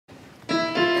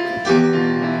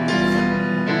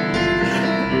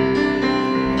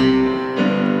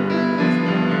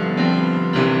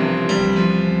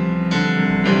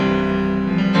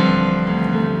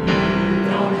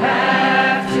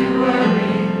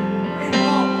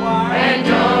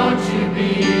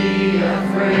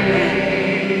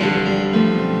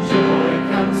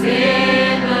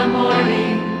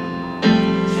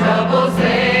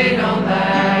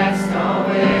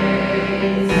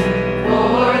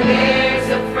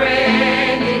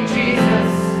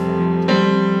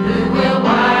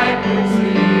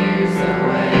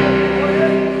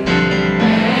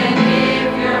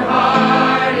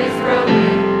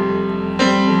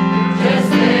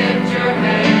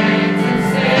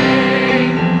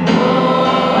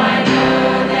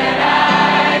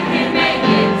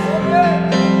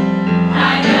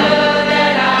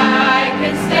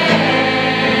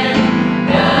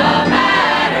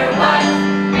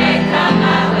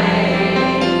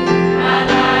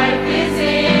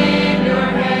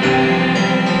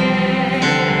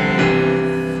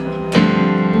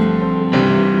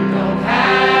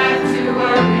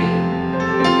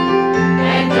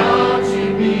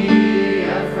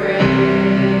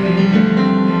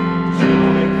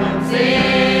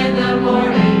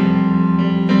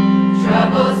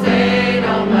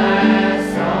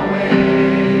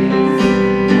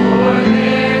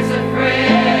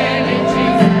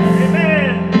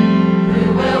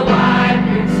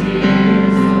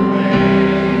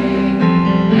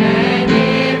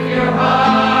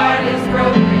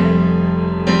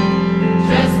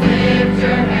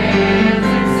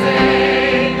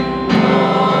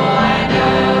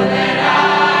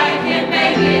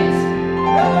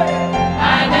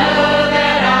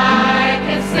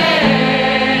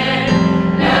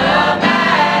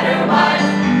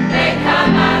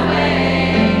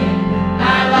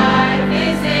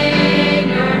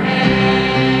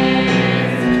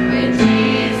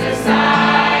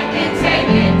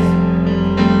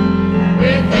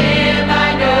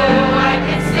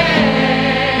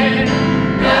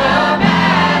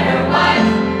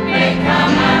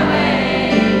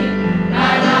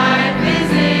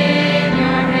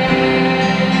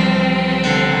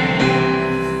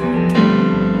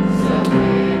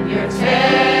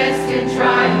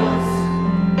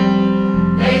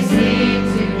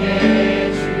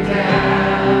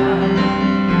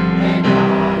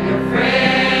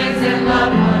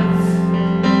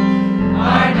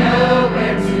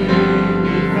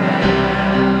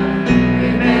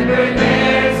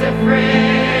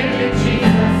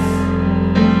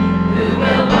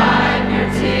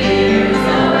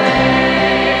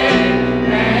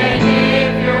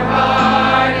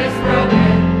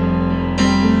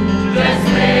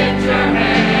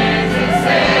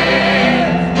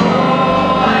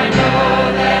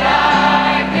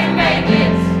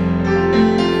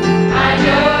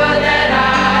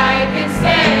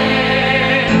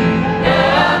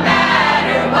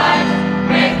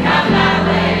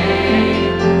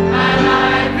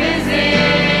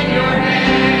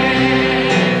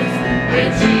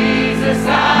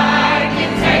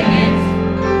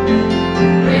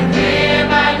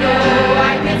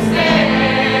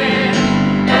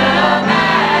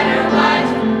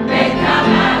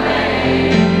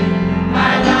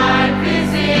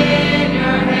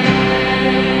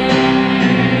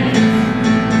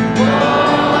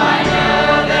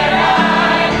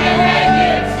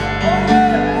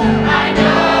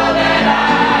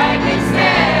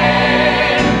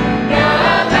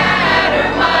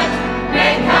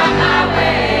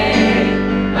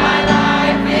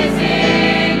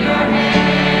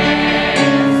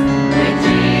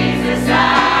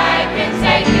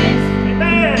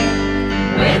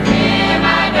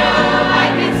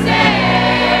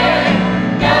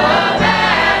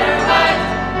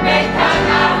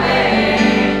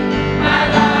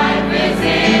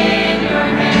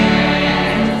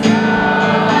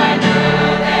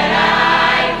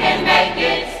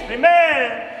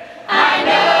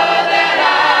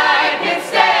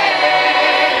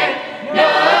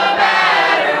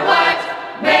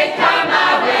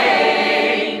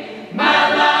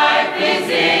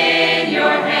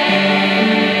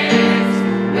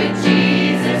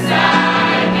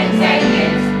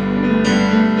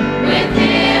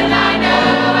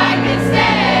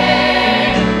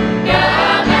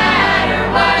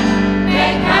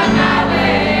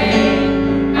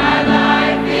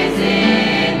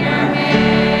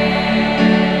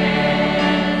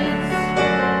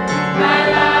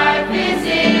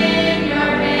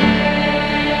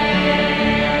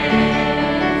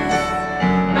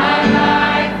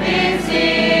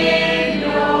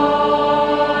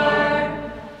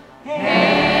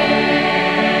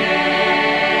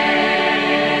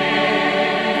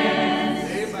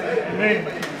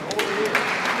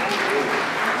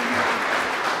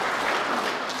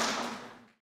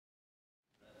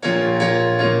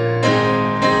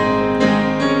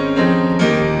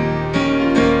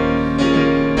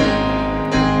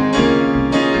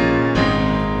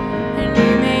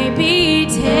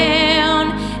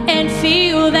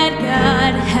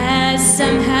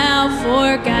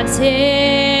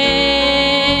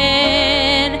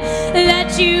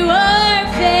you are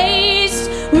faced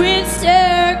with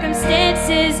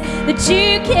circumstances that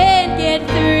you can't get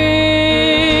through.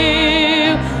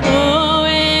 Oh,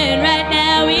 and right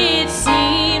now it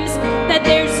seems that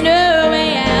there's no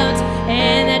way out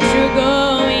and that you're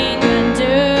going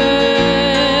under.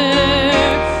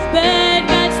 But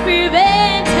God's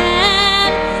proven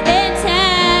time and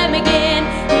time again,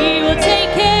 He will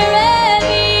take care of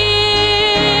you,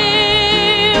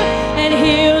 and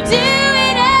He'll do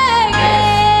it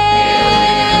again.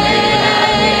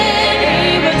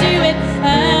 He will do it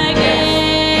again.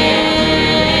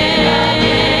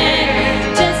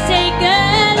 Just take a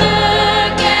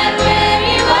look at where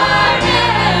you are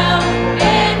now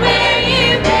and where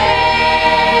you've been,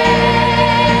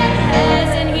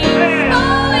 and He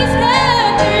always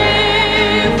come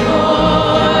through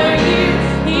for you.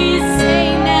 He's the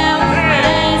same now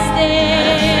as then.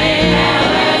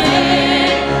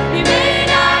 You may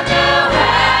not know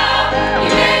how, you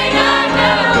may not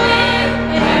know when,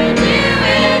 and He'll do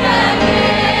it again.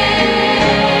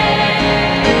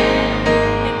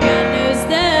 And God knows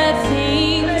the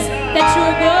things that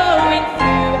you're going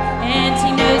through, and He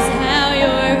knows how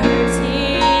you're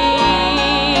hurting.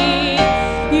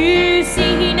 You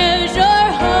see, He knows your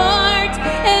heart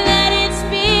and that it's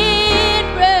been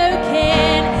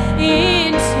broken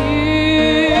in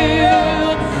two.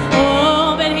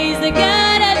 Oh, but He's the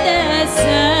God of the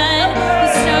sun, the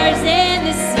stars and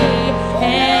the sea,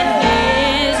 and He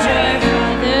is your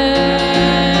Father.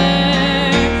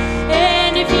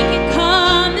 And if He can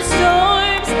calm the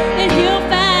storms, then He'll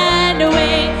find a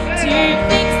way to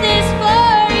fix this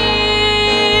for you,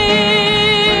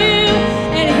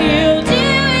 and He'll do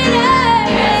it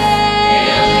again.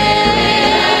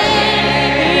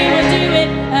 He will do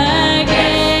it again.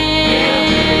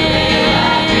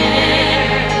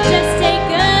 Just take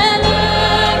a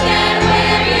look at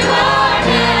where you are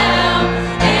now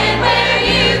and where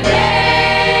you've been,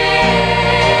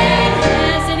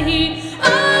 and He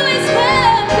always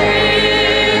come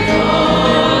through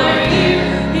for you.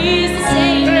 He's the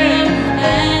same now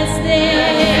as then.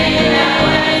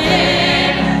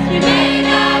 You may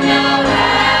not know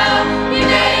how, you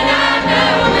may not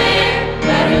know when,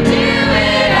 but He'll do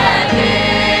it again,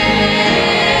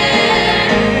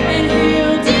 and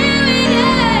He'll do it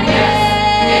again.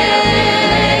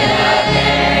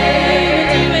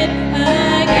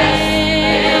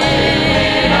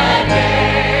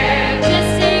 Just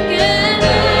take a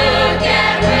look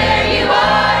at where you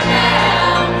are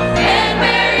now and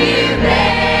where you've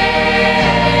been,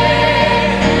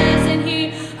 and He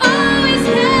always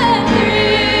come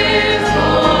through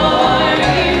for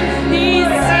you. He's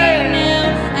the same now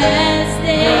as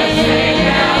then.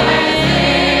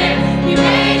 You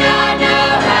may not know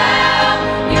how,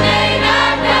 you may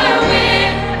not know when,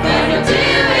 but He'll do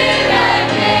it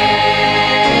again.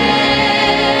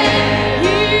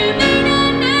 You may not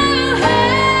know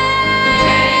how,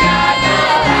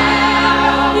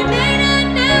 you may not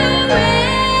know when,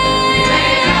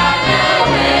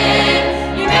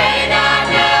 you may not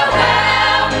know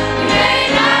how, you may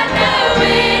not know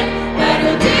when, but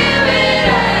He'll do it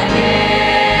again.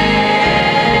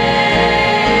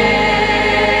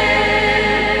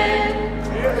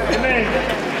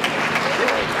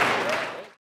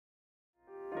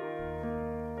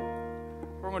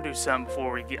 We're going to do something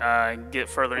before we get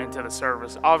further into the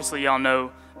service. Obviously, y'all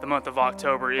know the month of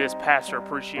October is Pastor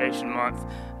Appreciation Month,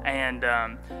 and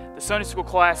the Sunday school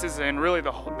classes and really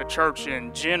the church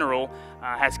in general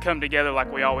has come together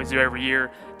like we always do every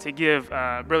year to give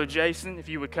Brother Jason, if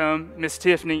you would come, Miss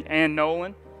Tiffany, and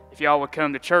Nolan, if y'all would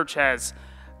come. The church has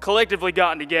collectively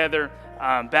gotten together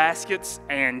baskets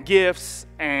and gifts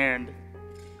and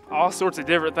all sorts of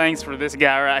different things for this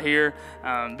guy right here,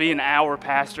 being our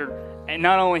pastor. And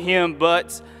not only him,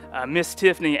 but Miss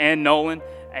Tiffany and Nolan.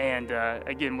 And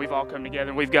again, we've all come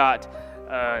together. We've got,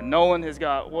 Nolan has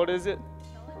got, what is it?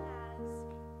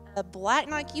 A black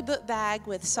Nike book bag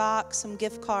with socks, some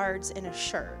gift cards, and a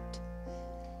shirt.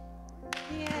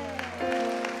 Yay.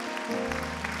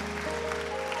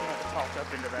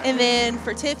 And then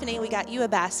for Tiffany, we got you a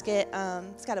basket.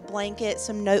 It's got a blanket,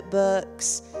 some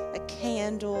notebooks, a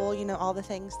candle, you know, all the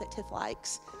things that Tiff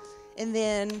likes. And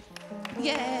then,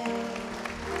 yay.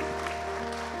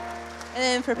 And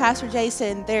then for Pastor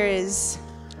Jason, there is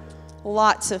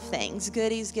lots of things.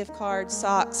 Goodies, gift cards,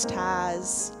 socks,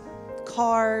 ties,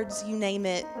 cards, you name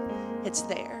it, it's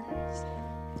there.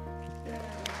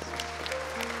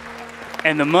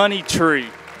 And the money tree.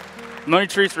 Money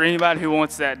trees for anybody who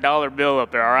wants that dollar bill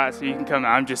up there, all right? So you can come.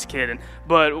 I'm just kidding.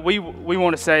 But we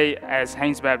want to say, as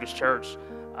Haynes Baptist Church,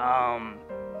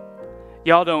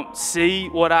 y'all don't see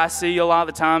what I see a lot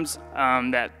of the times,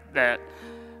 that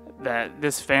that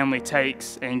this family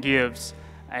takes and gives,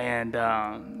 and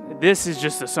this is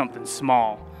just something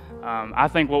small. I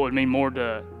think what would mean more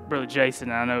to Brother Jason,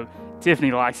 and I know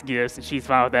Tiffany likes gifts and she's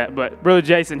fine with that, but Brother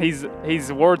Jason,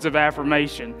 he's words of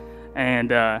affirmation,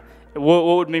 and what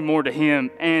would mean more to him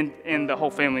and the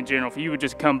whole family in general if you would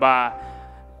just come by.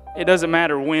 It doesn't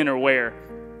matter when or where.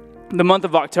 The month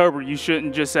of October, you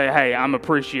shouldn't just say, hey, I'm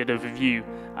appreciative of you.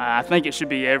 I think it should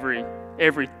be every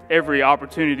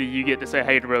opportunity you get to say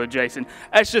hey to Brother Jason.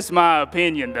 That's just my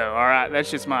opinion, though, all right? That's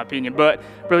just my opinion. But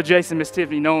Brother Jason, Miss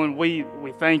Tiffany Nolan, we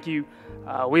thank you.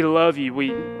 We love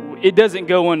you. It doesn't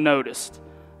go unnoticed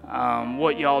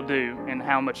what y'all do and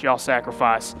how much y'all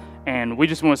sacrifice. And we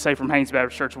just want to say from Haynes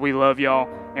Baptist Church, we love y'all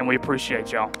and we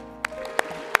appreciate y'all.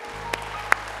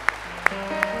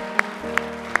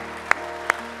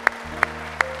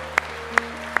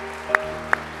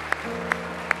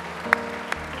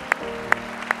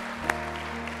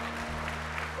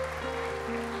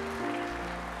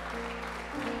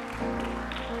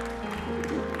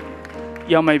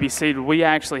 Y'all may be seated. We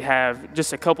actually have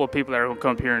just a couple of people that are going to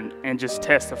come up here and just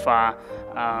testify,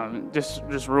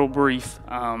 just real brief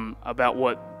about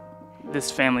what this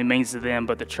family means to them,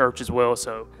 but the church as well.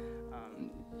 So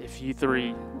if you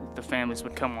three, the families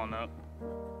would come on up.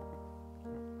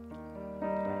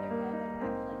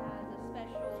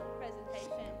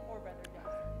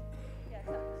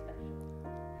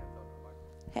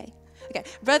 Okay,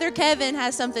 Brother Kevin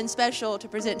has something special to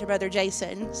present to Brother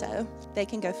Jason, so they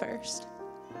can go first.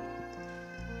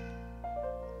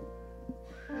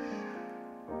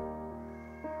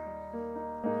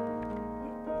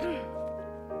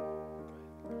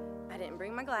 I didn't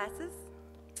bring my glasses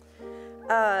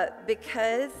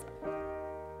because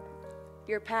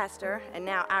your pastor, and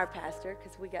now our pastor,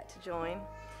 because we got to join,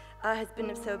 has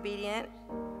been so obedient,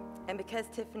 and because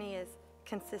Tiffany is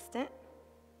consistent,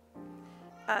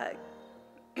 I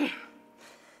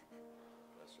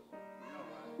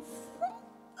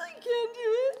can't do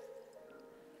it.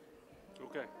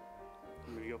 Okay.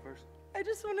 You want me to go first? I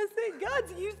just want to say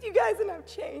God's used you guys and I've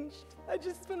changed. I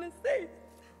just want to say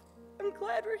I'm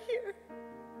glad we're here.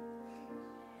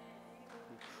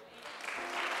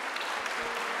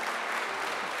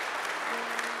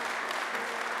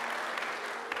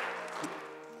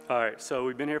 All right, so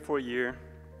we've been here for a year,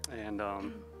 and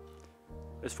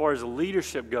as far as the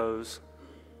leadership goes,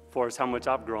 as far as how much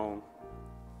I've grown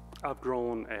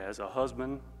as a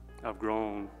husband, I've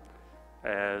grown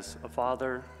as a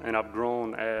father, and I've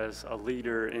grown as a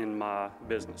leader in my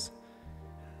business.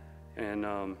 And,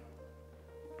 don't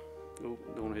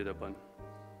want to hit that button.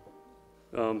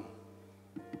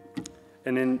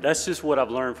 And then that's just what I've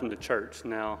learned from the church.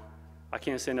 Now, I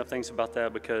can't say enough things about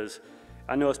that because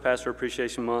I know it's Pastor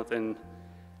Appreciation Month, and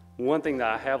one thing that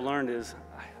I have learned is,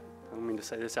 I don't mean to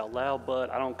say this out loud, but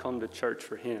I don't come to church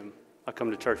for him. I come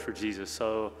to church for Jesus.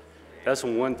 So that's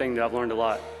one thing that I've learned a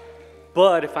lot.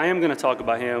 But if I am going to talk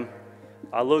about him,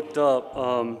 I looked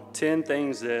up 10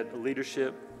 things that leaders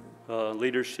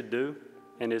should do,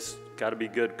 and it's got to be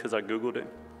good because I Googled it.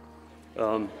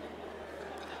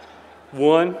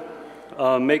 One,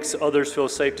 makes others feel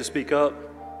safe to speak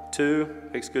up. Two,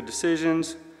 makes good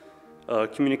decisions.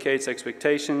 Communicates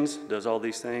expectations, does all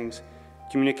these things.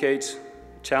 Communicates,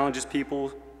 challenges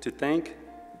people to think.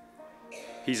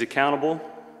 He's accountable,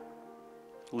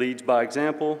 leads by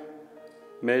example,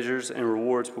 measures and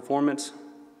rewards performance,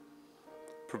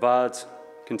 provides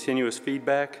continuous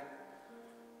feedback,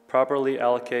 properly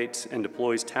allocates and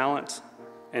deploys talents,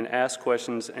 and asks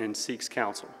questions and seeks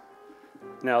counsel.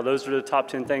 Now, those are the top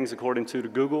 10 things according to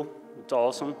Google. It's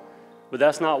awesome. But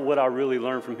that's not what I really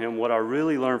learned from him. What I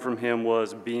really learned from him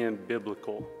was being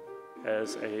biblical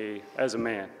as a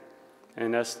man.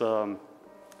 And that's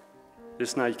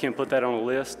just now you can't put that on a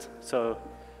list. So,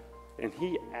 and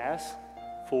he asked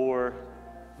for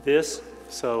this.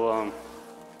 So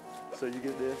you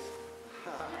get this.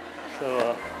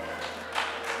 So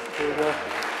here we go.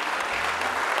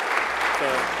 So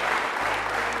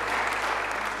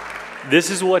this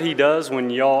is what he does when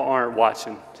y'all aren't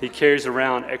watching. He carries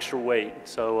around extra weight.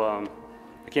 So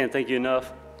I can't thank you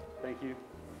enough. Thank you.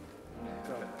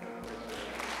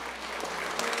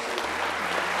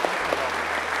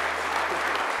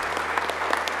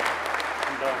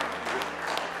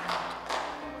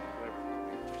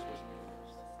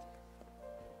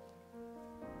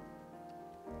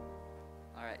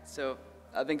 All right, so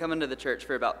I've been coming to the church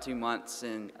for about 2 months,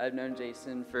 and I've known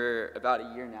Jason for about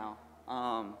a year now.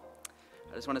 I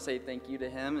just want to say thank you to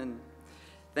him and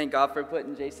thank God for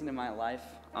putting Jason in my life.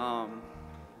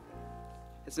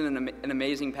 It's been an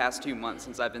amazing past 2 months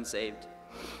since I've been saved.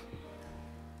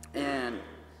 And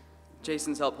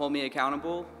Jason's helped hold me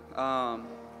accountable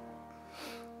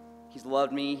He's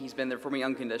loved me. He's been there for me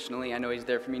unconditionally. I know he's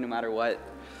there for me no matter what.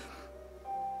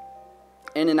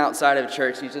 In and outside of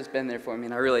church, he's just been there for me,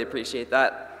 and I really appreciate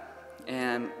that.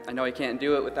 And I know he can't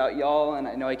do it without y'all, and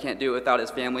I know he can't do it without his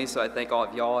family, so I thank all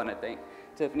of y'all, and I thank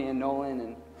Tiffany and Nolan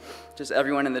and just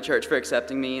everyone in the church for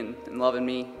accepting me and loving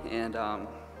me. And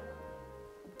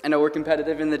I know we're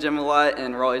competitive in the gym a lot,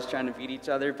 and we're always trying to beat each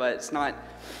other, but it's not,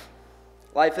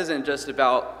 life isn't just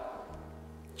about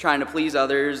trying to please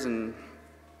others and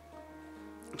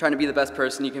trying to be the best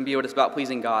person you can be, but it's about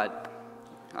pleasing God.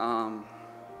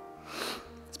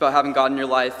 It's about having God in your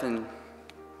life and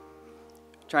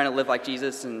trying to live like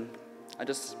Jesus. And I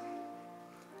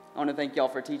want to thank y'all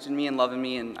for teaching me and loving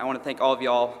me, and I want to thank all of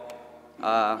y'all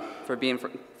for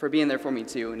being there for me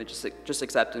too, and just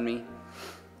accepting me.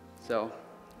 So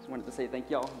just wanted to say thank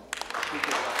y'all.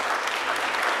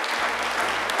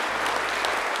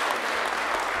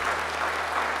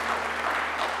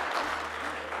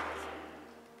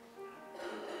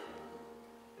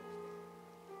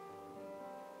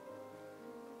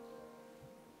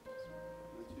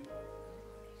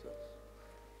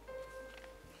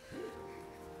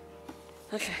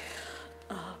 Okay.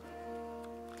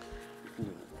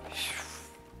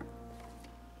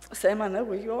 Sam, I know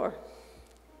where you are.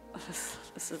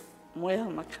 This is way out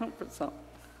of my comfort zone.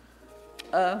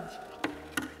 The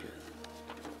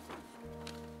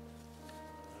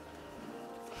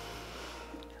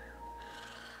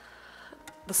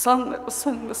song that was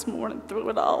sung this morning,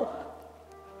 Through It All,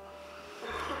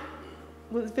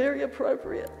 was very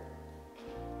appropriate.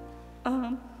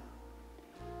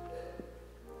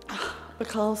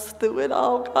 Because through it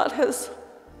all, God has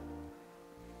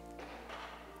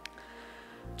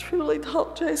truly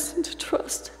taught Jason to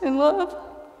trust and love.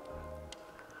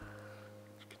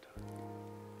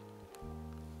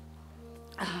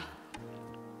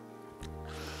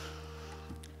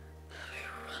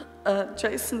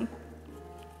 Jason,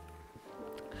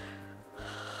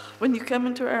 when you come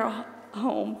into our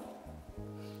home,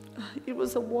 he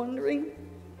was a wandering,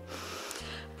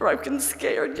 broken,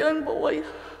 scared young boy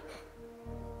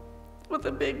with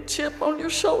a big chip on your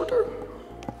shoulder.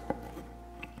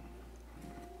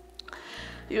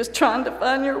 You was trying to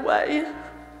find your way,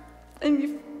 and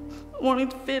you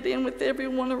wanted to fit in with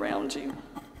everyone around you.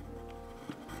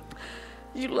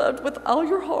 You loved with all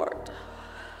your heart,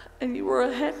 and you were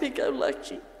a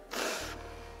happy-go-lucky.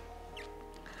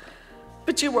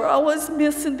 But you were always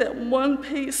missing that one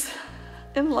piece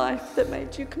in life that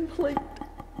made you complete.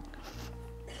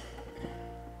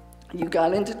 You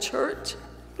got into church,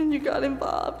 and you got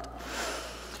involved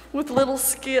with little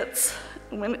skits,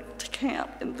 and went to camp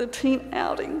and the teen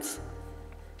outings.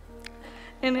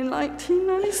 And in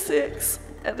 1996,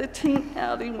 at a teen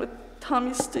outing with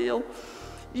Tommy Steele,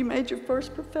 you made your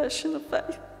first profession of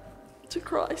faith to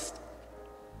Christ.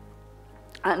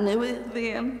 I knew it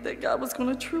then that God was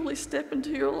going to truly step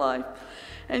into your life,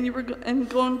 and you were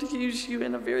going to use you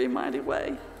in a very mighty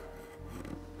way.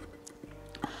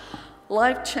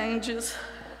 Life changes,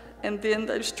 and then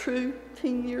those true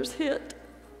teen years hit.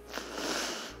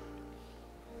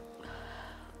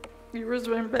 You was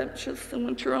rambunctious and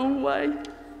went your own way.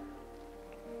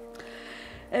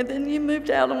 And then you moved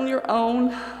out on your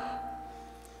own,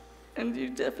 and you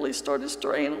definitely started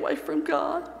straying away from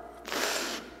God.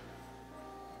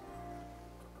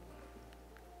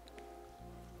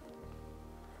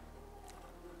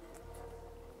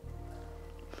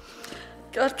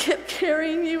 God kept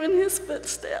carrying you in his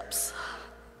footsteps,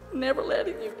 never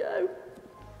letting you go.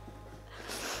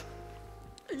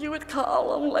 You would call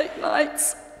on late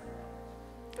nights,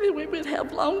 and we would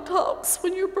have long talks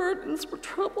when your burdens were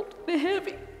troubled and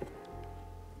heavy.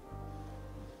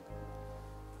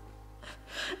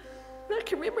 And I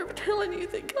can remember telling you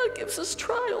that God gives us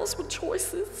trials with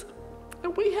choices,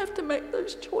 and we have to make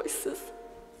those choices.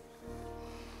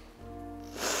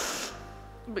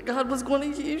 But God was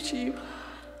going to use you.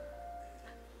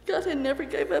 God had never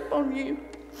gave up on you.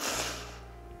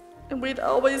 And we'd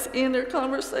always end our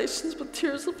conversations with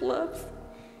tears of love.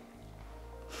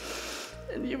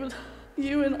 And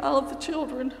you and all of the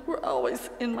children were always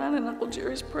in mine and Uncle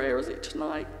Jerry's prayers each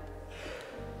night.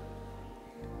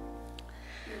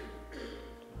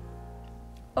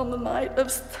 On the night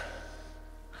of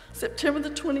September the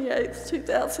 28th,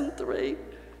 2003,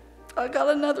 I got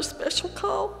another special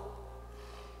call.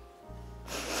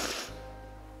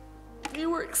 You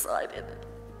were excited.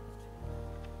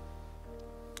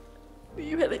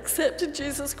 You had accepted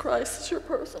Jesus Christ as your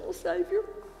personal Savior.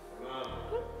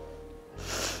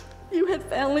 You had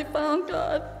finally found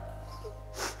God.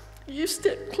 You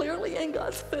stepped clearly in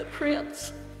God's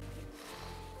footprints.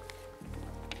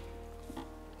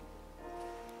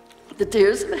 The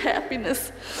tears of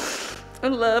happiness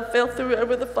and love fell through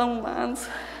over the phone lines,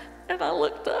 and I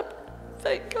looked up.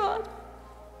 Thank God.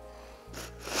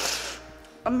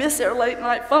 I miss our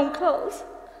late-night phone calls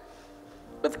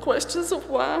with questions of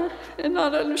why and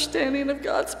not understanding of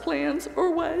God's plans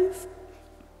or ways.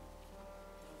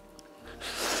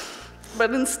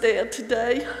 But instead,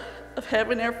 today, of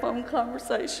having our phone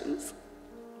conversations,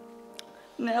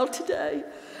 now today,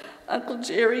 Uncle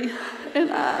Jerry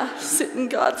and I sit in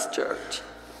God's church,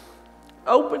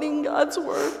 opening God's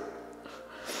Word,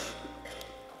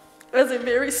 as a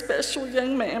very special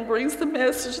young man brings the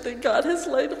message that God has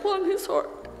laid upon his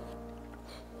heart.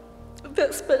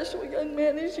 That special young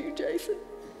man is you, Jason.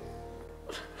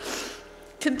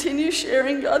 Continue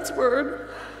sharing God's Word,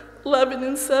 loving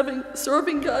and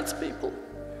serving God's people,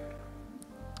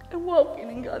 and walking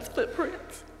in God's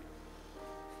footprints.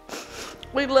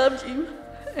 We love you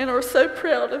and are so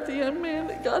proud of the young man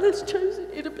that God has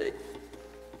chosen you to be.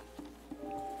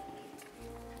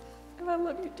 And I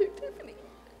love you too, Tiffany.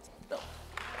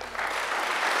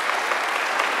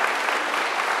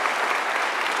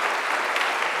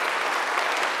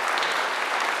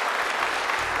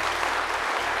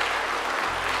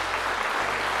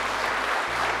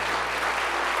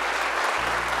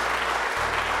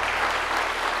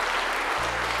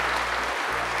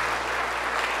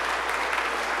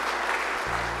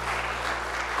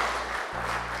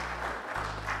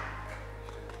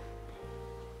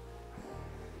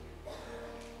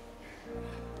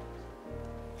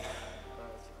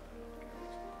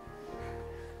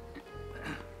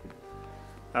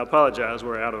 I apologize,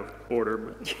 we're out of order,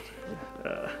 but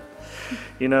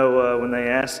when they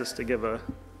asked us to give a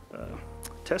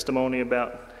testimony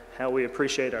about how we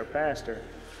appreciate our pastor,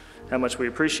 how much we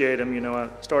appreciate him, I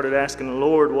started asking the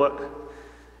Lord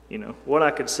what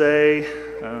I could say,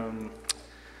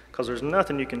 because there's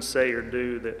nothing you can say or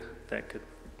do that could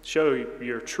show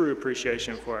your true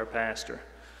appreciation for our pastor.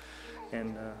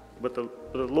 But the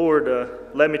Lord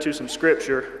led me to some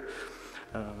scripture.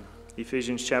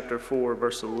 Ephesians chapter 4,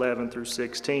 verse 11 through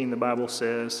 16, the Bible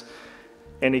says,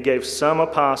 "And he gave some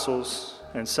apostles,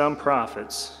 and some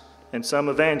prophets, and some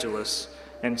evangelists,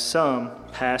 and some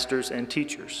pastors and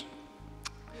teachers,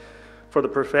 for the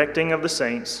perfecting of the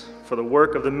saints, for the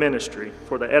work of the ministry,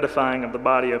 for the edifying of the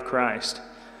body of Christ,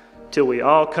 till we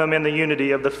all come in the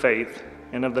unity of the faith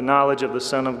and of the knowledge of the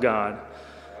Son of God,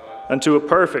 unto a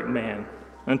perfect man,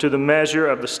 unto the measure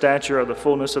of the stature of the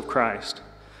fullness of Christ,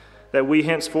 that we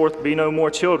henceforth be no more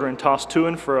children tossed to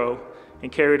and fro and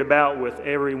carried about with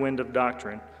every wind of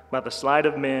doctrine, by the sleight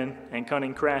of men and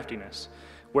cunning craftiness,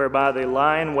 whereby they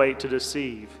lie in wait to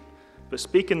deceive, but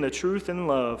speaking the truth in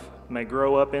love may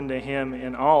grow up into him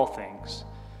in all things,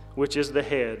 which is the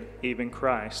head, even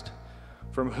Christ,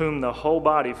 from whom the whole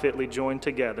body fitly joined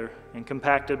together and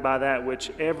compacted by that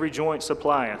which every joint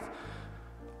supplieth,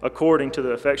 according to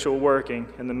the effectual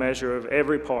working in the measure of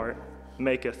every part,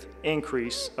 maketh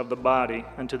increase of the body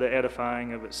unto the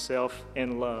edifying of itself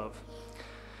in love."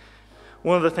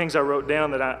 One of the things I wrote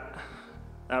down that I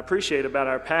appreciate about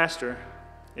our pastor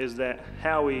is that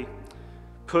how he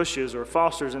pushes or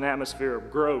fosters an atmosphere of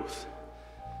growth.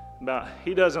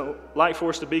 He doesn't like for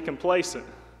us to be complacent,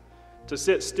 to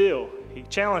sit still. He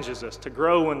challenges us to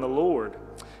grow in the Lord.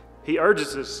 He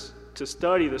urges us to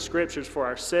study the scriptures for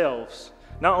ourselves,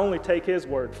 not only take his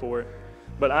word for it,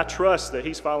 but I trust that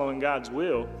he's following God's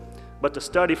will, but to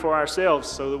study for ourselves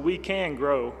so that we can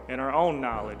grow in our own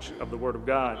knowledge of the Word of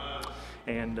God.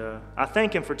 And I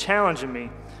thank him for challenging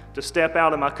me to step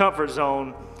out of my comfort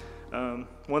zone.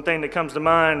 One thing that comes to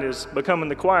mind is becoming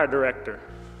the choir director.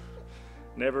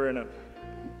 Never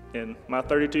in my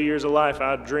 32 years of life,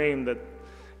 I dreamed that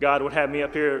God would have me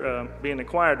up here being the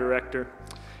choir director.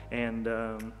 And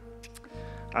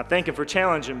I thank him for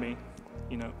challenging me.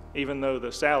 Even though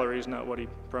the salary is not what he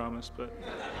promised, but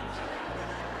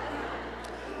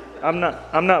I'm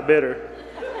not bitter.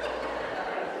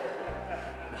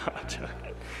 No, I'm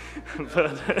joking.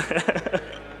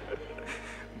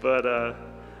 But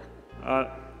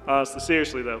honestly,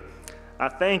 seriously though, I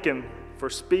thank him for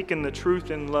speaking the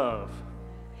truth in love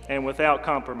and without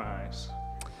compromise.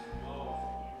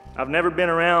 I've never been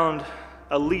around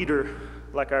a leader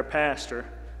like our pastor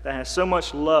that has so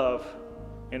much love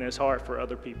in his heart for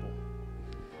other people.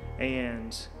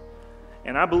 And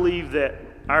I believe that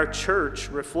our church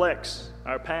reflects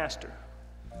our pastor.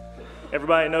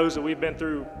 Everybody knows that we've been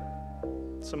through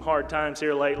some hard times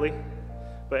here lately,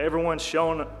 but everyone's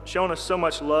shown us so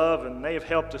much love, and they have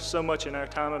helped us so much in our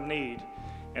time of need.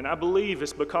 And I believe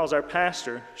it's because our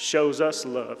pastor shows us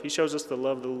love. He shows us the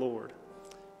love of the Lord.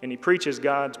 And he preaches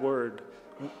God's word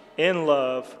in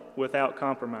love without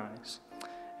compromise.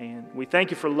 And we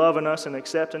thank you for loving us and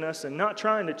accepting us and not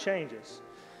trying to change us.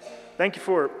 Thank you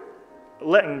for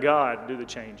letting God do the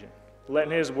changing,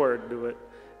 letting His Word do it.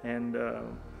 And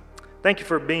thank you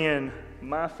for being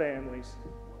my family's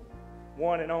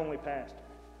one and only pastor.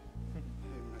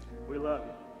 We love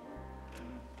you.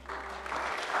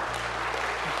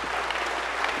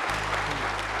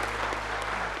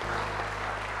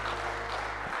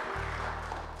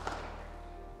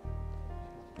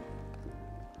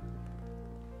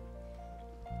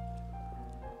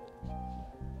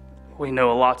 We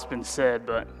know a lot's been said,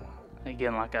 but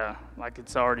again, like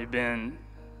it's already been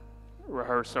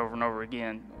rehearsed over and over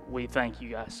again, we thank you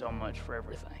guys so much for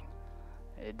everything.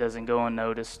 It doesn't go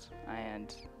unnoticed,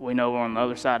 and we know on the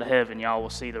other side of heaven, y'all will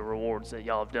see the rewards that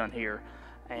y'all have done here,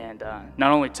 and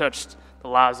not only touched the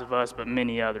lives of us, but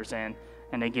many others. And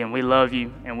again, we love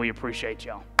you, and we appreciate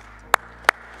y'all.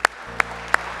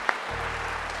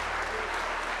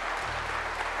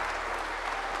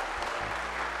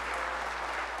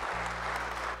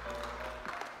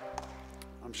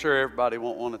 I'm sure everybody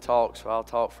won't want to talk, so I'll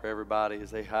talk for everybody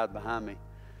as they hide behind me.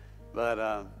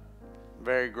 But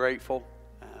very grateful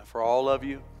for all of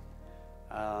you.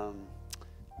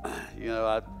 You know,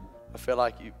 I feel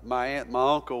like my aunt and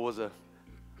my uncle was a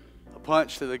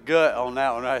punch to the gut on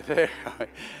that one right there.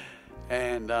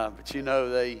 And but you know,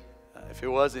 if it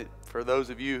wasn't for those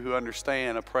of you who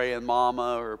understand a praying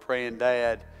mama or a praying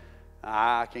dad,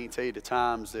 I can't tell you the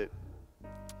times that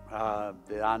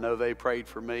I know they prayed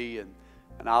for me,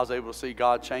 and I was able to see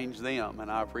God change them,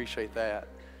 and I appreciate that.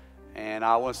 And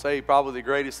I want to say probably the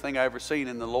greatest thing I ever seen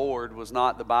in the Lord was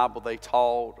not the Bible they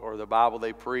taught or the Bible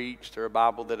they preached or a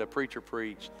Bible that a preacher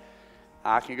preached.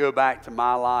 I can go back to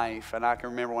my life, and I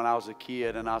can remember when I was a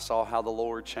kid and I saw how the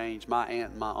Lord changed my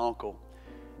aunt and my uncle.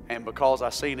 And because I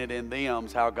seen it in them,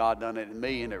 is how God done it in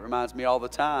me. And it reminds me all the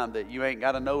time that you ain't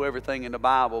got to know everything in the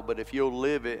Bible, but if you'll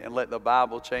live it and let the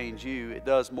Bible change you, it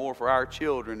does more for our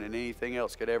children than anything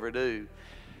else could ever do.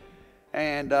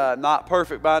 And not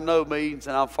perfect by no means,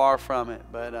 and I'm far from it,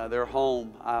 but they're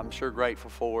home. I'm sure grateful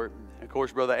for it. And of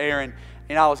course, Brother Aaron,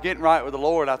 you know, I was getting right with the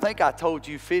Lord. I think I told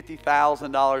you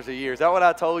 $50,000 a year. Is that what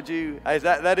I told you?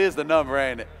 That is the number,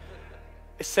 ain't it?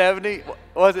 70?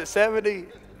 Was it 70?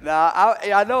 No,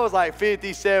 I know it was like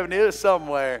 50, 70. It was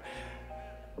somewhere.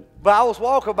 But I was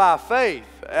walking by faith,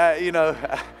 you know.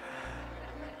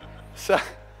 So,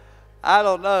 I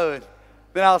don't know. And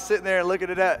then I was sitting there and looking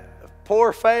at that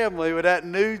poor family with that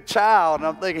new child, and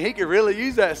I'm thinking he could really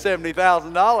use that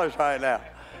 $70,000 right now.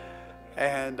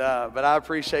 And but I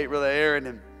appreciate Brother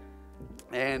Aaron,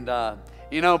 and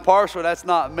you know, partially that's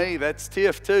not me, that's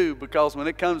Tiff too, because when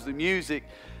it comes to music,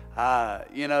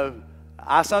 you know,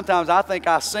 sometimes I think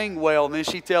I sing well, and then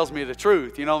she tells me the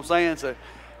truth. You know what I'm saying? So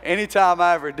anytime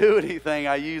I ever do anything,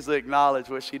 I usually acknowledge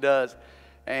what she does.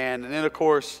 And then of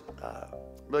course,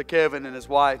 Brother Kevin and his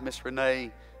wife, Miss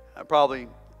Renee, probably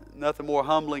nothing more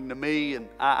humbling to me, and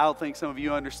I don't think some of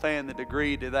you understand the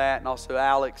degree to that, and also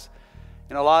Alex.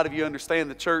 And a lot of you understand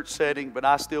the church setting, but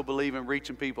I still believe in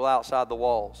reaching people outside the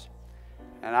walls.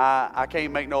 And I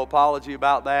can't make no apology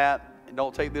about that, and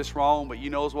don't take this wrong, but you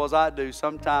know as well as I do,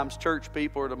 sometimes church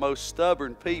people are the most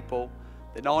stubborn people.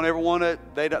 They don't ever want to,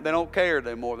 they don't care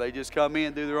anymore. They just come in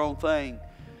and do their own thing.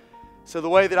 So the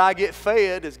way that I get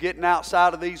fed is getting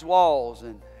outside of these walls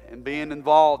and being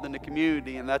involved in the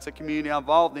community, and that's a community I'm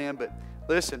involved in. But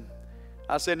listen,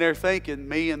 I was sitting there thinking,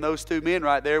 me and those two men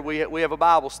right there, we have a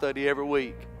Bible study every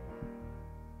week.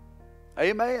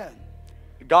 Amen.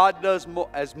 God does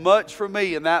as much for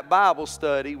me in that Bible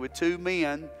study with two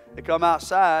men that come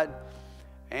outside.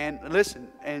 And listen,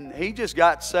 and he just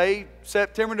got saved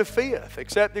September the 5th,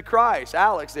 accepted Christ.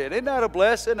 Alex did. Isn't that a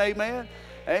blessing? Amen.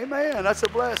 Amen. That's a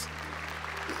blessing.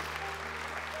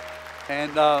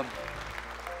 And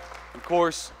of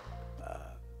course,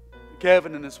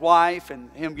 Kevin and his wife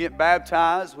and him getting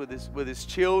baptized with his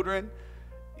children.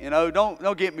 You know,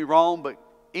 don't get me wrong, but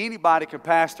anybody can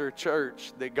pastor a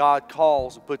church that God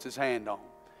calls and puts His hand on.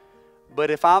 But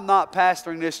if I'm not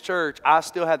pastoring this church, I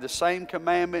still have the same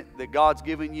commandment that God's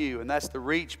given you, and that's to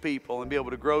reach people and be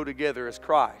able to grow together as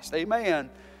Christ. Amen.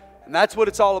 And that's what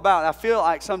it's all about. I feel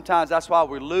like sometimes that's why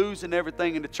we're losing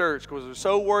everything in the church, because we're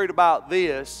so worried about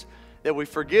this that we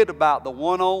forget about the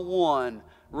one-on-one,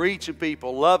 reaching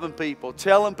people, loving people,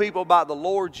 telling people about the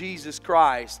Lord Jesus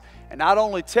Christ, and not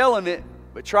only telling it,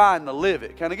 but trying to live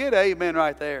it. Can I get an amen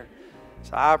right there?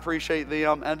 So I appreciate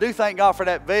them. And I do thank God for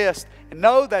that vest. And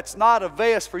no, that's not a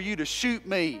vest for you to shoot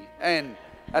me. And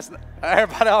that's not,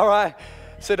 everybody all right?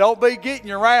 So don't be getting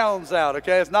your rounds out,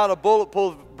 okay? It's not a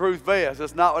bulletproof vest.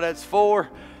 That's not what that's for.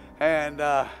 And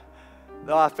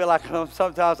though I feel like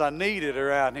sometimes I need it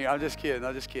around here. I'm just kidding.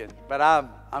 But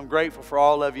I'm grateful for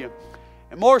all of you,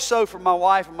 and more so for my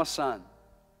wife and my son.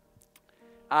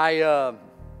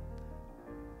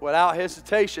 Without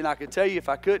hesitation, I could tell you if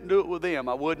I couldn't do it with them,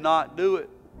 I would not do it.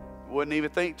 Wouldn't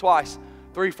even think twice.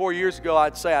 3-4 years ago,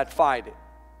 I'd say I'd fight it.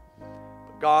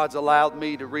 But God's allowed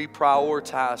me to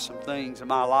reprioritize some things in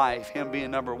my life. Him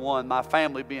being number one, my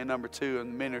family being number two,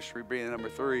 and ministry being number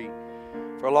three.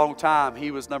 For a long time, He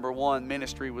was number one,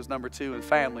 ministry was number two, and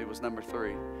family was number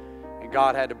three. And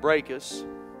God had to break us,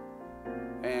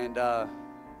 and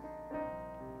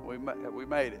we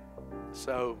made it.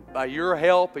 So by your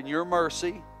help and your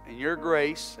mercy and your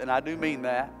grace, and I do mean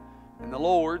that, and the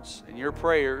Lord's and your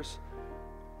prayers,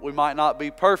 we might not be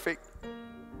perfect.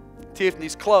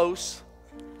 Tiffany's close.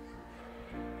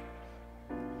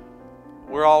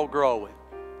 We're all growing.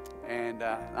 And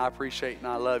I appreciate and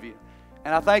I love you.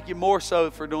 And I thank you more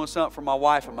so for doing something for my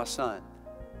wife and my son.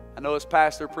 I know it's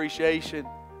pastor appreciation.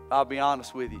 I'll be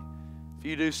honest with you. If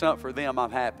you do something for them,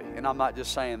 I'm happy. And I'm not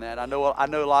just saying that. I know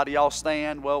a lot of y'all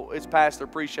stand, well, it's pastor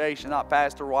appreciation, not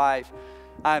pastor wife.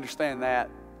 I understand that.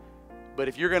 But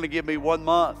if you're going to give me 1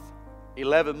 month,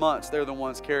 11 months, they're the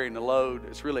ones carrying the load.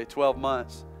 It's really 12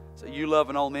 months. So you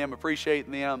loving on them,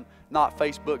 appreciating them, not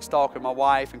Facebook stalking my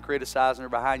wife and criticizing her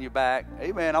behind your back.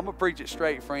 Hey, man, I'm going to preach it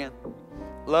straight, friend.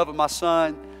 Loving my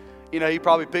son. You know, he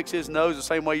probably picks his nose the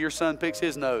same way your son picks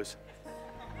his nose.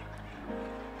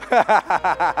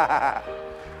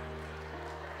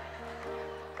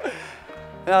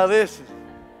 Now listen,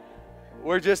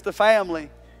 we're just a family,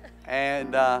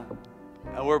 and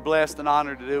we're blessed and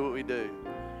honored to do what we do.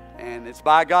 And it's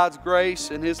by God's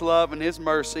grace and His love and His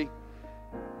mercy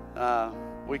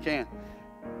we can.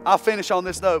 I'll finish on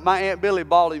this note. My Aunt Billy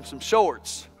bought him some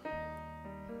shorts.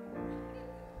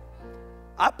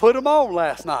 I put them on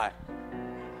last night.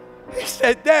 He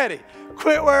said, "Daddy,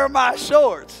 quit wearing my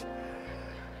shorts."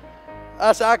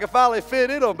 I said, I can finally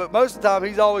fit in them, but most of the time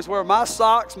he's always wearing my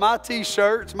socks, my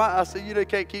T-shirts. I said, you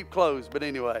can't keep clothes. But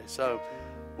anyway, so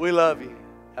we love you.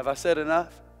 Have I said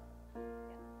enough?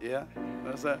 Yeah?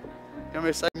 What's that? You want me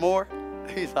to say more?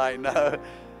 He's like, no.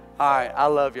 All right, I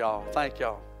love y'all. Thank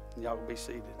y'all. Y'all can be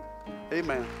seated.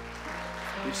 Amen.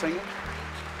 You sing it?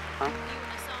 Huh?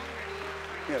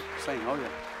 Yeah, sing. Oh, yeah.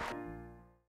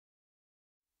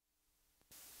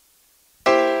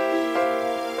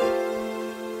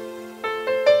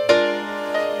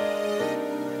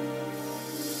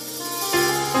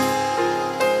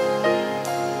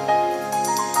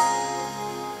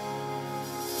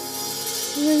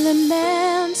 When the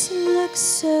mountain looks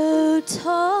so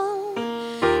tall,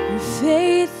 your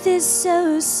faith is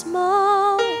so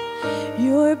small,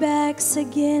 your back's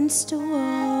against a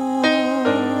wall.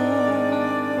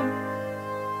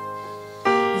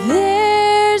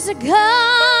 There's a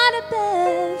God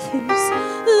above who's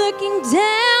looking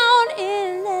down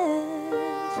in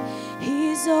love.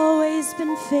 He's always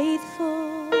been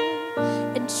faithful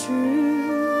and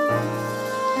true.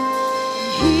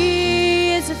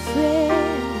 He is a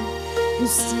friend who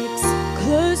sticks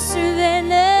closer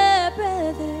than a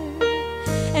brother,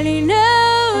 and He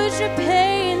knows your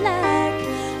pain like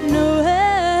no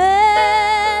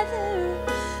other.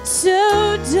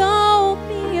 So don't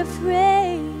be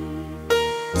afraid.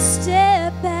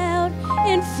 Step out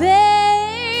in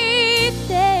faith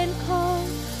and call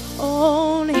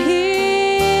on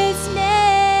His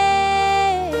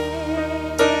name.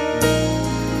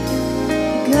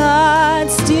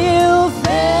 God's still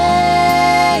faithful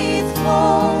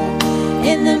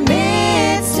in the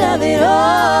midst of it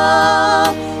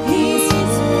all. He's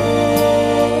faithful.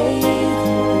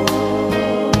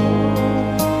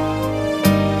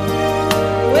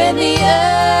 When the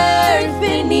earth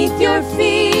beneath your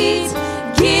feet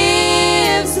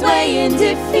gives way in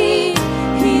defeat,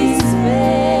 He's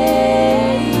faithful.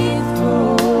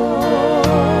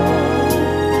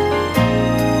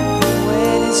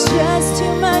 When it's just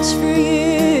too much for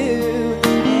you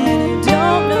and you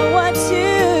don't know what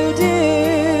to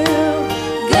do,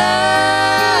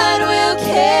 God will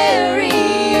carry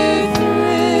you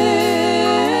through.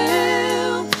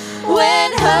 When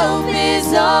hope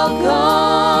is all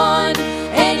gone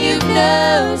and you've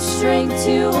no strength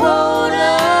to hold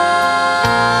on,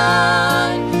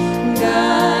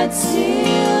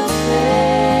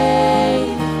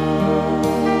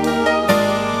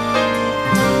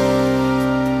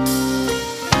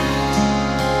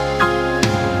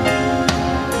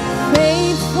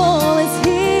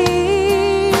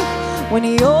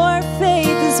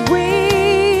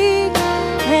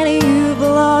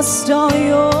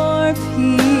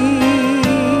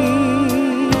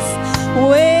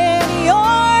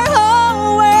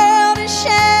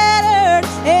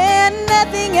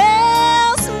 nothing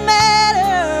else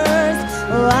matters.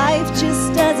 Life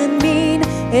just doesn't mean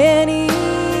anything.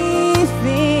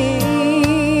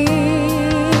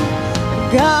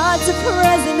 God's a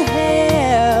present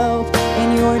help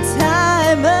in your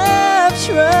time of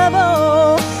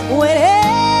trouble. When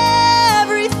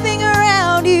everything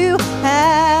around you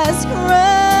has crumbled,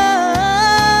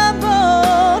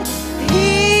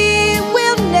 He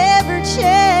will never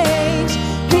change.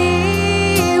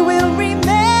 He will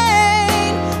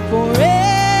remain forever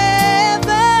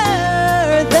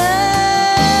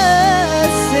the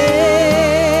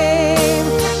same.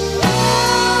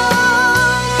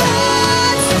 Oh,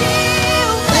 God's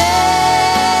still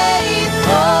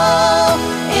faithful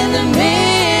in the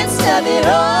midst of it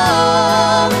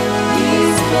all.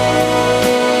 He's faithful.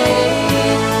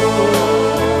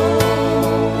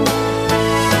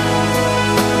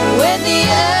 When the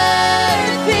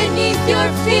earth beneath your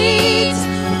feet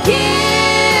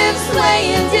gives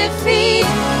way in defeat,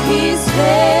 He's faithful.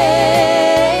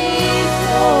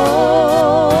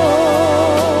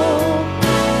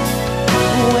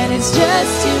 When it's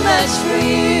just too much for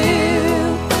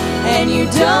you and you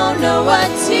don't know what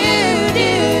to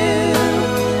do,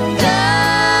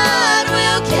 God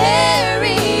will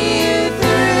carry you through.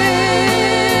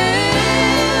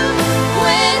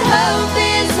 When hope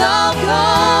is all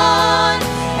gone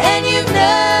and you've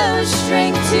no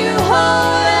strength to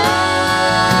hold on,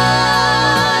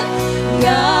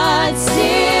 God's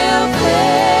still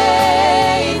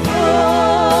faithful.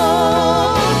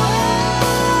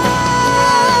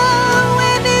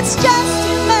 When it's just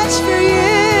too much for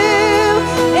you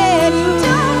and you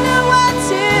don't know what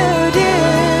to do,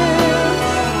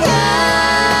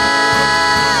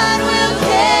 God will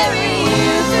carry you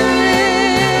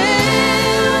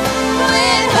through.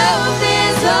 When hope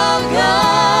is all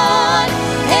gone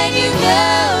and you've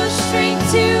no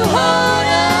strength to hold on,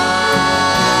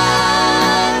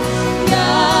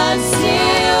 God's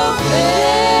still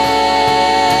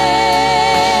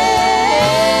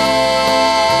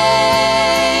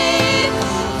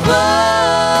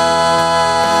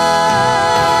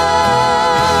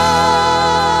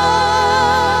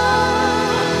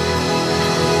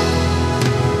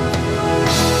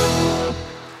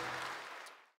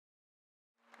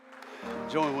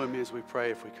Join with me as we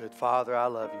pray if we could. Father, I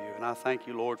love you, and I thank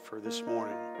you, Lord, for this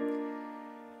morning.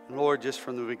 And Lord, just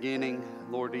from the beginning,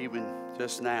 Lord, even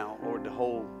just now, Lord, the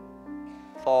whole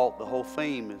thought, the whole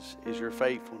theme is your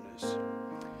faithfulness.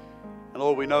 And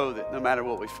Lord, we know that no matter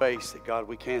what we face, that God,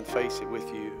 we can face it with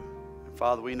you. And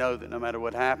Father, we know that no matter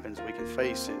what happens, we can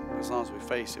face it as long as we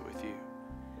face it with you.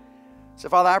 So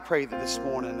Father, I pray that this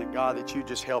morning, that God, that you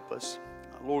just help us.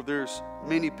 Lord, there's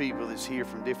many people that's here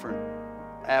from different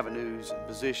avenues and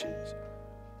positions.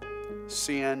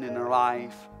 Sin in their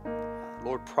life,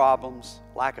 Lord, problems,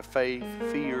 lack of faith,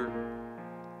 fear.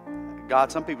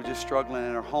 God, some people just struggling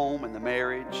in their home and the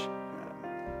marriage,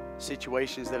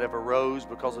 situations that have arose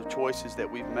because of choices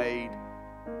that we've made.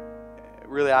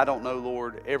 Really, I don't know,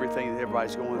 Lord, everything that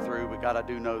everybody's going through, but God, I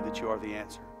do know that you are the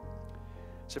answer.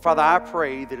 So, Father, I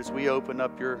pray that as we open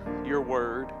up your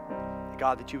word,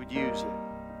 God, that you would use it.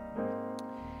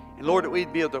 And Lord, that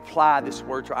we'd be able to apply this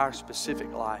word to our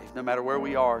specific life, no matter where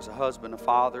we are as a husband, a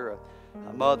father,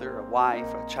 a mother, a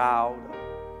wife, a child,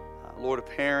 Lord, a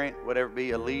parent, whatever it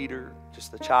be, a leader,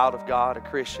 just a child of God, a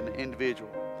Christian, an individual.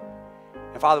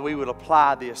 And Father, we would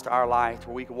apply this to our life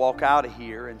where we could walk out of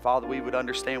here, and Father, we would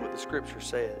understand what the Scripture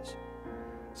says,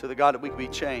 so that God, that we could be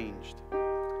changed.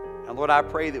 And Lord, I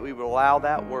pray that we would allow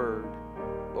that word,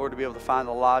 Lord, to be able to find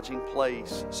a lodging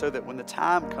place, so that when the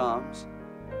time comes,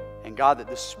 and God, that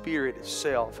the Spirit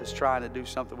itself is trying to do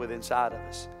something within inside of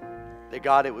us, that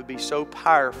God, it would be so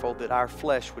powerful that our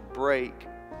flesh would break,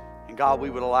 and God, we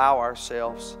would allow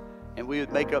ourselves, and we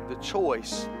would make up the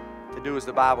choice to do as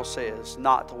the Bible says,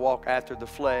 not to walk after the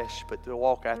flesh, but to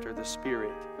walk after the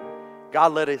Spirit.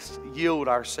 God, let us yield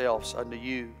ourselves unto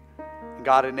you. And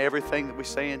God, in everything that we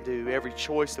say and do, every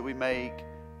choice that we make,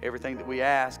 everything that we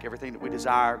ask, everything that we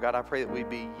desire, God, I pray that we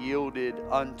be yielded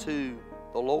unto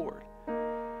the Lord.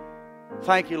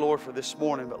 Thank you, Lord, for this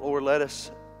morning. But Lord, let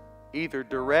us either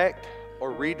direct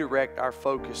or redirect our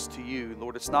focus to you.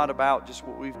 Lord, it's not about just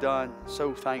what we've done.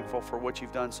 So thankful for what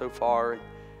you've done so far and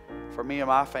for me and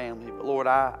my family. But Lord,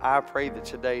 I pray that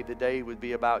today, the day would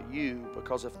be about you,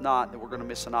 because if not, then we're going to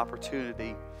miss an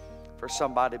opportunity for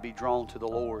somebody to be drawn to the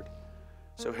Lord.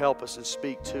 So help us and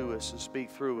speak to us and speak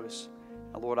through us.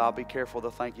 And Lord, I'll be careful to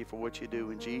thank you for what you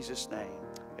do. In Jesus' name,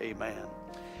 amen.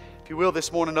 If you will,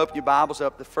 this morning, open your Bibles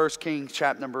up to 1 Kings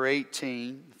chapter number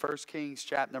 18. 1 Kings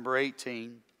chapter number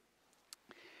 18.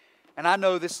 And I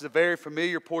know this is a very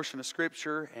familiar portion of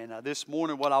Scripture, and this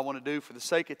morning what I want to do for the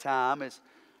sake of time is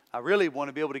I really want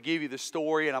to be able to give you the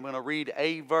story, and I'm going to read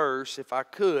a verse, if I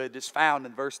could, that's found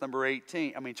in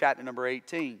chapter number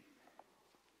 18.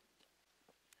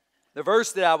 The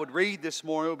verse that I would read this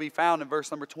morning will be found in verse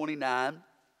number 29.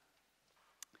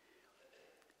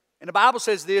 And the Bible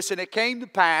says this, and it came to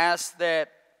pass that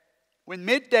when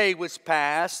midday was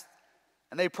past,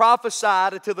 and they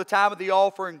prophesied until the time of the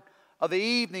offering of the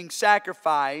evening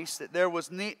sacrifice, that there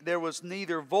was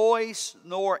neither voice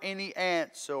nor any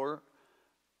answer,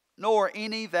 nor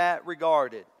any that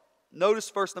regarded. Notice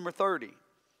verse number 30.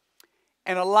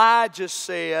 And Elijah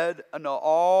said unto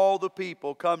all the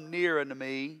people, come near unto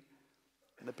me.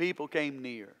 And the people came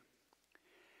near.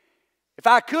 If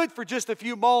I could for just a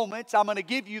few moments, I'm going to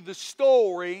give you the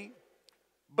story,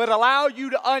 but allow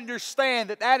you to understand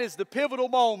that that is the pivotal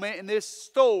moment in this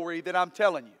story that I'm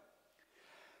telling you.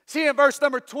 See, in verse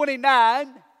number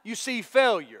 29, you see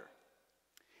failure.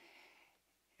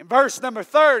 In verse number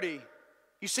 30,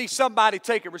 you see somebody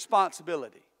taking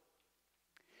responsibility.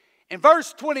 In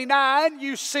verse 29,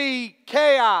 you see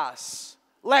chaos,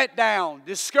 letdown,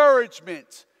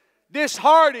 discouragement,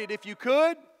 disheartened, if you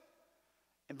could.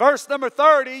 In verse number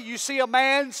 30, you see a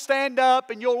man stand up,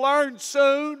 and you'll learn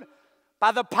soon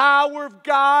by the power of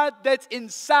God that's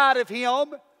inside of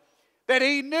him that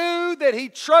he knew that he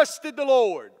trusted the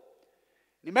Lord.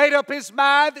 He made up his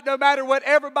mind that no matter what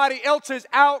everybody else's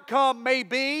outcome may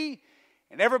be,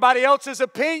 and everybody else's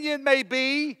opinion may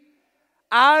be,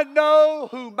 I know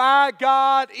who my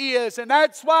God is. And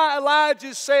that's why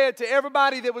Elijah said to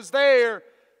everybody that was there,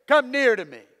 come near to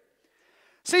me.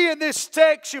 See, in this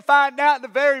text, you find out in the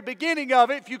very beginning of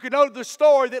it, if you can know the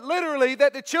story, that literally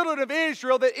that the children of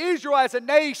Israel, that Israel as a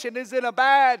nation is in a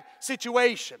bad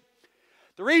situation.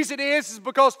 The reason is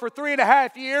because for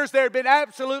 3.5 years there had been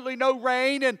absolutely no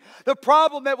rain, and the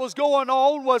problem that was going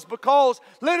on was because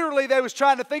literally they was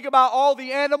trying to think about all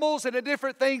the animals and the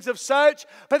different things of such,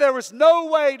 but there was no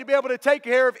way to be able to take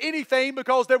care of anything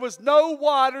because there was no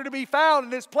water to be found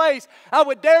in this place. I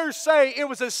would dare say it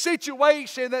was a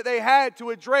situation that they had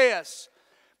to address.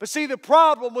 But see, the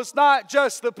problem was not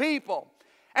just the people.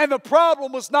 And the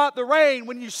problem was not the rain.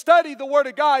 When you study the Word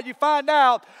of God, you find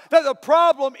out that the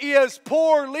problem is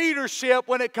poor leadership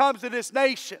when it comes to this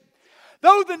nation.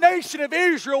 Though the nation of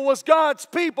Israel was God's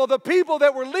people, the people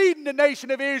that were leading the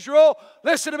nation of Israel,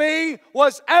 listen to me,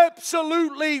 was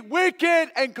absolutely wicked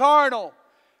and carnal.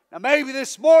 Now maybe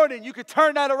this morning you could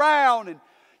turn that around and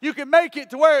you can make it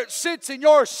to where it sits in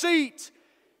your seat.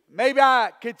 Maybe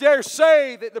I could dare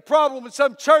say that the problem in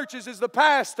some churches is the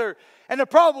pastor, and the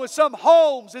problem with some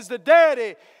homes is the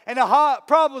daddy, and the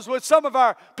problems with some of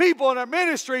our people in our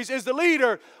ministries is the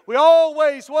leader. We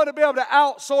always want to be able to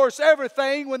outsource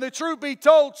everything when the truth be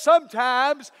told,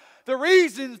 sometimes the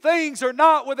reason things are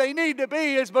not what they need to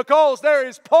be is because there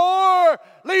is poor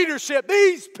leadership.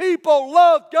 These people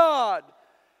love God,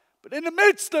 but in the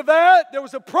midst of that, there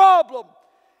was a problem.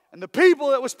 And the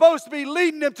people that were supposed to be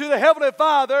leading them to the Heavenly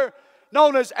Father,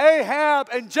 known as Ahab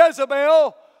and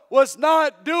Jezebel, was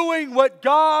not doing what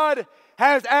God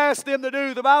has asked them to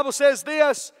do. The Bible says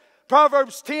this,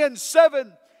 Proverbs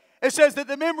 10:7. It says that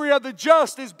the memory of the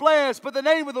just is blessed, but the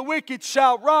name of the wicked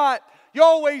shall rot. You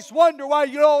always wonder why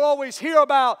you don't always hear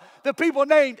about the people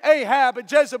named Ahab and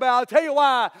Jezebel. I'll tell you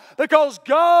why. Because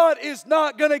God is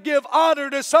not going to give honor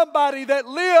to somebody that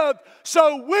lived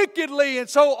so wickedly and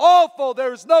so awful.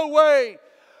 There's no way.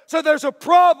 So there's a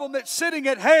problem that's sitting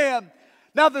at hand.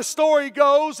 Now the story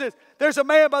goes that there's a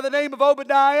man by the name of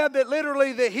Obadiah that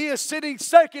literally that he is sitting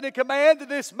second in command to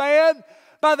this man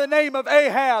by the name of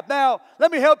Ahab. Now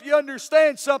let me help you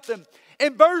understand something.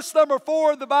 In verse number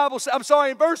 4, in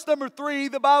verse number 3,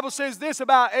 the Bible says this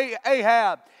about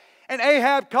Ahab. And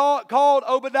Ahab called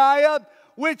Obadiah,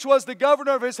 which was the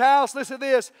governor of his house. Listen to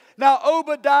this. Now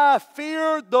Obadiah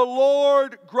feared the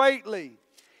Lord greatly.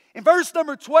 In verse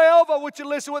number 12, I want you to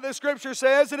listen to what the scripture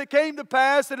says. And it came to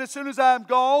pass that as soon as I am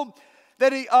gone,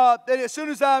 away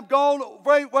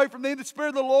from thee, the Spirit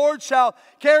of the Lord shall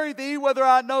carry thee whither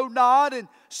I know not. And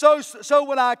so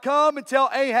when I come and tell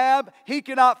Ahab, he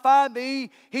cannot find thee,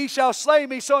 he shall slay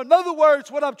me. So in other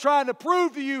words, what I'm trying to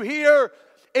prove to you here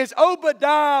is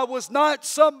Obadiah was not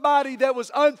somebody that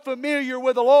was unfamiliar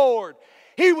with the Lord.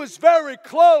 He was very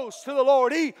close to the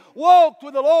Lord. He walked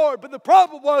with the Lord. But the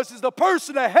problem was the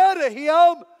person ahead of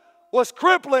him was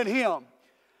crippling him.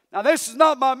 Now, this is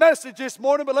not my message this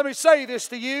morning, but let me say this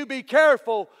to you. Be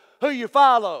careful who you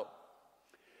follow.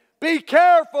 Be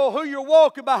careful who you're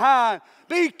walking behind.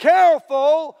 Be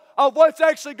careful of what's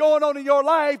actually going on in your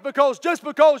life, because just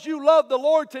because you love the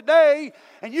Lord today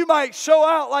and you might show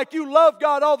out like you love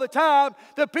God all the time,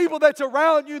 the people that's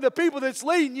around you, the people that's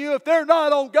leading you, if they're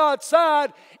not on God's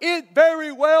side, it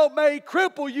very well may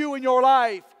cripple you in your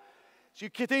life. As you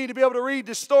continue to be able to read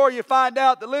the story, you find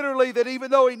out that literally that even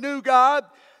though he knew God,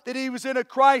 that he was in a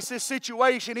crisis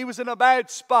situation. He was in a bad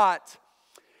spot.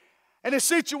 And the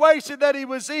situation that he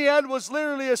was in was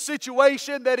literally a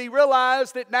situation that he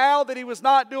realized that now that he was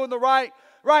not doing the right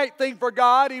thing for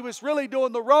God, he was really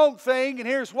doing the wrong thing. And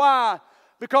here's why.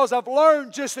 Because I've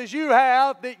learned, just as you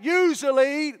have, that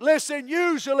usually,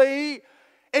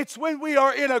 it's when we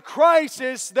are in a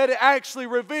crisis that it actually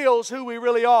reveals who we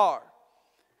really are.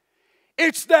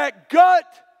 It's that gut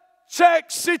check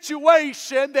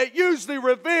situation that usually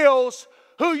reveals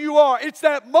who you are. It's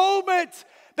that moment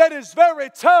that is very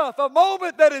tough, a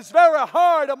moment that is very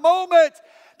hard, a moment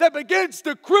that begins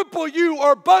to cripple you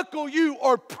or buckle you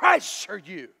or pressure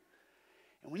you.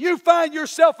 And when you find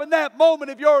yourself in that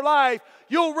moment of your life,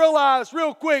 you'll realize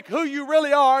real quick who you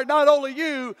really are. Not only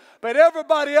you, but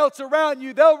everybody else around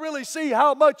you. They'll really see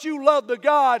how much you love the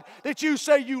God that you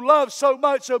say you love so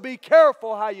much, so be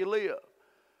careful how you live.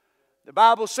 The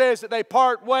Bible says that they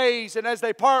part ways, and as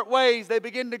they part ways, they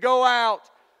begin to go out.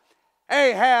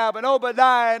 Ahab and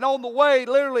Obadiah, and on the way,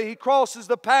 literally, he crosses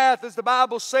the path, as the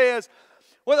Bible says,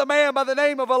 with a man by the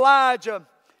name of Elijah.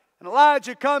 And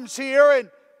Elijah comes here, and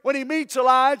when he meets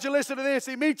Elijah, listen to this,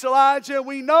 he meets Elijah, and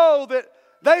we know that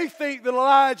they think that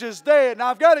Elijah's dead. Now,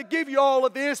 I've got to give you all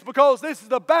of this because this is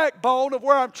the backbone of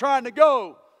where I'm trying to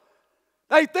go.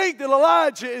 They think that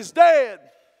Elijah is dead.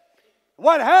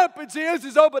 What happens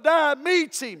is Obadiah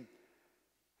meets him.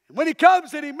 And when he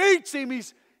comes and he meets him,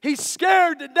 He's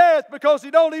scared to death because he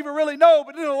don't even really know.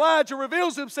 But then Elijah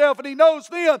reveals himself and he knows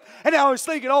them. And now he's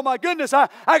thinking, oh my goodness, I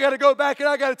got to go back and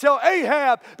I got to tell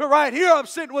Ahab. But right here I'm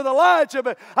sitting with Elijah.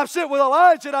 But I'm sitting with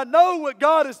Elijah and I know what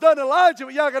God has done to Elijah.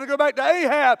 But y'all got to go back to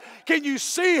Ahab. Can you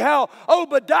see how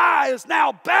Obadiah is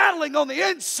now battling on the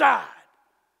inside?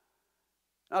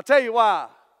 I'll tell you why.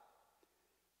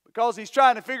 Because he's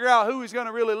trying to figure out who he's going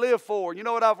to really live for. You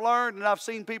know what I've learned, and I've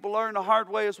seen people learn the hard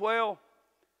way as well?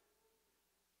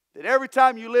 That every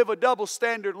time you live a double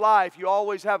standard life, you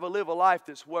always have to live a life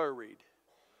that's worried.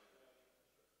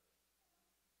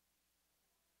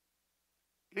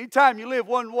 Anytime you live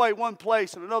one way, one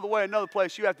place, and another way, another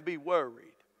place, you have to be worried.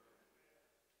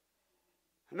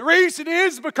 And the reason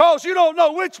is because you don't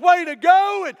know which way to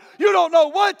go and you don't know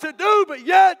what to do, but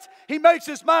yet he makes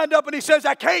his mind up and he says,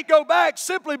 I can't go back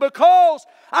simply because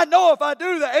I know if I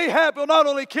do that, Ahab will not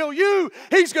only kill you,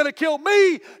 he's going to kill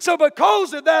me. So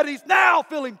because of that, he's now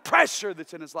feeling pressure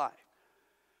that's in his life.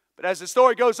 But as the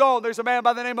story goes on, there's a man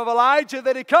by the name of Elijah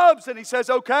that he comes and he says,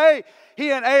 okay, he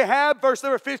and Ahab, verse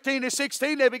number 15 and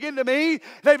 16, they begin to meet.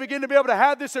 They begin to be able to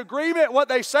have this agreement. What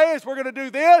they say is, we're going to do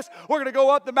this. We're going to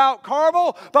go up to Mount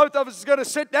Carmel. Both of us is going to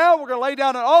sit down. We're going to lay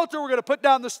down an altar. We're going to put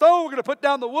down the stone. We're going to put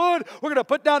down the wood. We're going to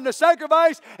put down the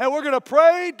sacrifice. And we're going to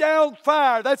pray down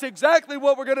fire. That's exactly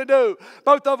what we're going to do.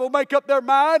 Both of them make up their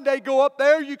mind. They go up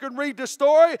there. You can read the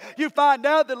story. You find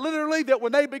out that literally that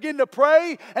when they begin to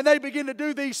pray and they begin to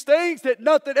do these things, that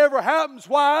nothing ever happens.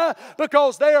 Why?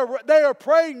 Because they are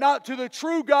praying not to the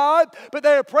true God, but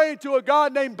they are praying to a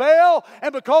God named Baal,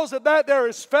 and because of that there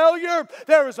is failure,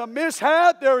 there is a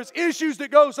mishap, there is issues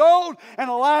that goes on, and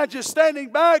Elijah's standing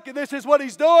back, and this is what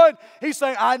he's doing. He's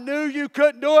saying, I knew you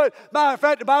couldn't do it. Matter of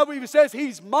fact, the Bible even says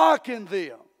he's mocking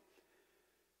them.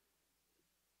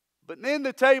 But then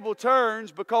the table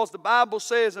turns, because the Bible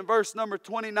says in verse number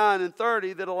 29 and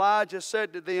 30 that Elijah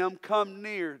said to them, come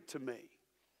near to me.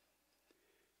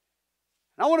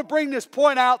 I want to bring this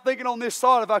point out, thinking on this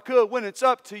thought if I could, when it's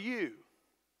up to you.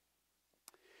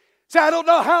 See, I don't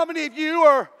know how many of you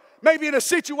are maybe in a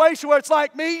situation where it's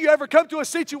like me. You ever come to a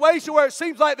situation where it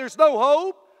seems like there's no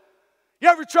hope? You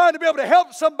ever trying to be able to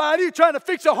help somebody? You're trying to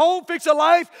fix a home, fix a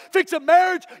life, fix a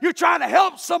marriage. You're trying to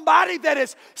help somebody that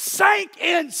has sank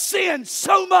in sin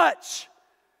so much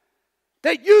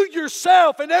that you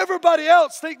yourself and everybody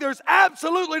else think there's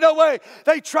absolutely no way.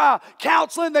 They try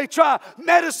counseling, they try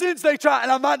medicines, and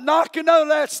I'm not knocking none of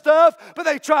that stuff, but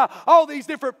they try all these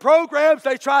different programs.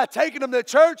 They try taking them to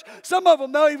church. Some of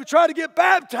them, they'll even try to get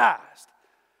baptized.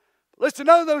 Listen,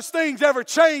 none of those things ever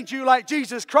change you like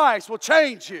Jesus Christ will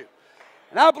change you.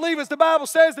 And I believe, as the Bible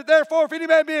says, that therefore if any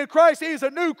man be in Christ, he is a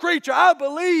new creature. I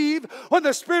believe when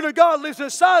the Spirit of God lives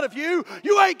inside of you,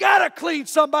 you ain't got to clean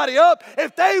somebody up.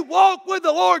 If they walk with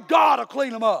the Lord, God will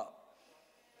clean them up.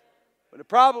 But the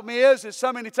problem is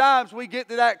so many times we get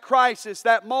to that crisis,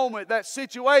 that moment, that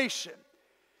situation.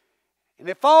 And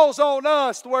it falls on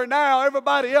us to where now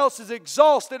everybody else has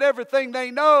exhausted everything they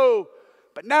know,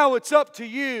 but now it's up to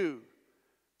you.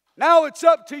 Now it's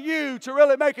up to you to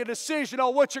really make a decision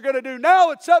on what you're going to do.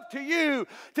 Now it's up to you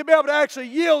to be able to actually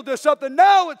yield to something.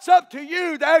 Now it's up to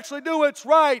you to actually do what's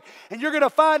right. And you're going to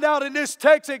find out in this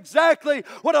text exactly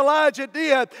what Elijah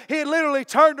did. He literally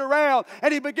turned around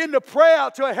and he began to pray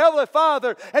out to a heavenly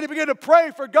Father. And he began to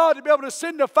pray for God to be able to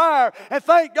send a fire. And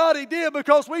thank God he did,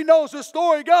 because we know as the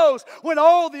story goes, when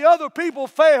all the other people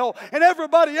fell and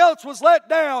everybody else was let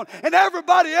down and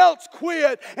everybody else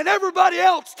quit and everybody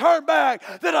else turned back,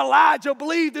 that Elijah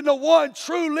believed in the one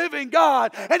true living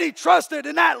God, and he trusted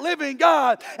in that living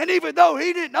God. And even though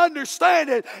he didn't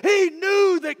understand it, he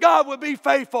knew that God would be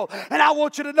faithful. And I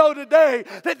want you to know today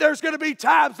that there's going to be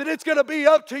times that it's going to be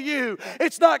up to you.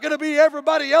 It's not going to be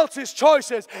everybody else's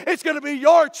choices. It's going to be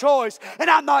your choice. And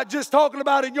I'm not just talking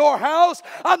about in your house.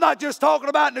 I'm not just talking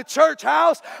about in the church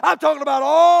house. I'm talking about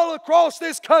all across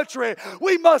this country.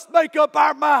 We must make up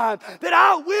our mind that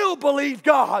I will believe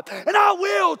God, and I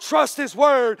will trust His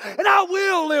Word, and I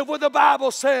will live what the Bible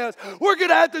says. We're going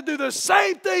to have to do the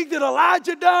same thing that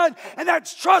Elijah done, and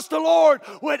that's trust the Lord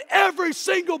with every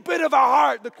single bit of our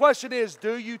heart. The question is,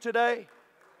 do you today?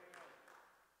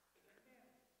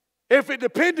 If it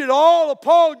depended all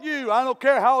upon you, I don't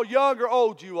care how young or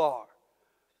old you are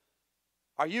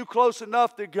you close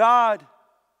enough to God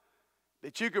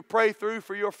that you could pray through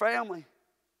for your family?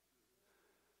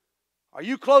 Are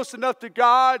you close enough to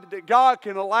God that God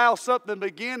can allow something to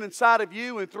begin inside of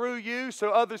you and through you so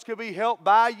others can be helped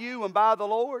by you and by the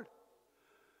Lord?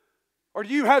 Or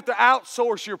do you have to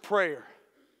outsource your prayer?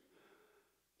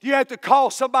 Do you have to call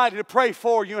somebody to pray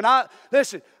for you? And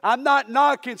listen, I'm not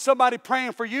knocking somebody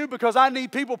praying for you, because I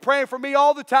need people praying for me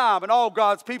all the time. And all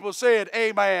God's people said,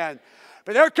 amen.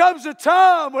 But there comes a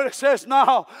time when it says,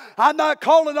 no, I'm not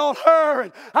calling on her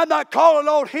and I'm not calling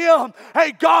on him.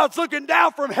 Hey, God's looking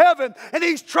down from heaven and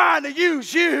He's trying to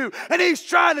use you. And He's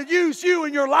trying to use you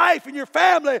in your life and your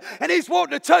family. And He's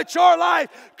wanting to touch your life.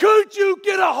 Could you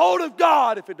get a hold of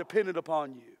God if it depended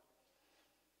upon you?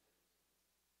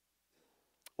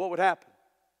 What would happen?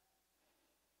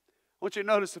 I want you to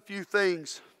notice a few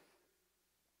things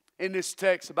in this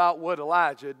text about what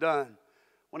Elijah had done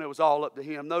when it was all up to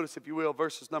him. Notice, if you will,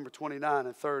 verses number 29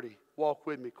 and 30. Walk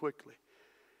with me quickly.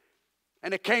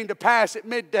 And it came to pass at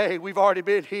midday, we've already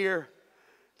been here,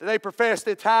 that they professed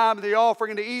the time of the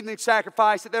offering and the evening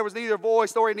sacrifice, that there was neither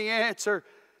voice nor any answer.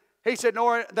 He said,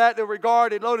 nor that they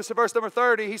regarded. Notice in verse number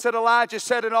 30, he said, Elijah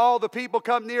said, and all the people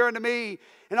come near unto me,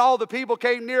 and all the people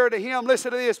came near to him.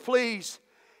 Listen to this, please.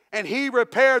 And he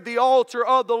repaired the altar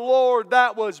of the Lord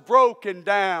that was broken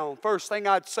down. First thing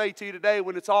I'd say to you today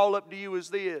when it's all up to you is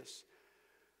this.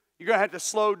 You're going to have to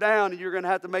slow down, and you're going to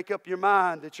have to make up your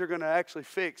mind that you're going to actually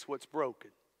fix what's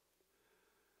broken.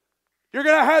 You're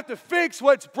going to have to fix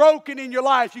what's broken in your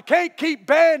life. You can't keep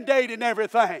band-aiding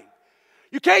everything.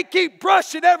 You can't keep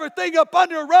brushing everything up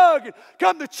under a rug and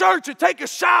come to church and take a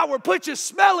shower and put your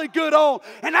smelling good on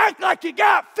and act like you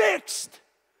got fixed.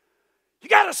 You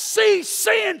got to see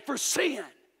sin for sin.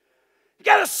 You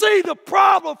got to see the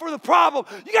problem for the problem.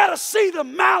 You got to see the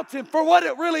mountain for what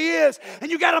it really is. And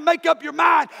you got to make up your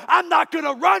mind, I'm not going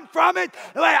to run from it.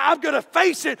 I'm going to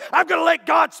face it. I'm going to let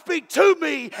God speak to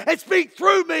me and speak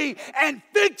through me and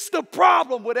fix the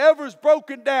problem. Whatever's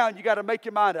broken down, you got to make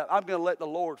your mind up. I'm going to let the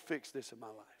Lord fix this in my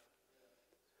life.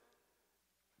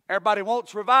 Everybody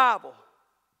wants revival.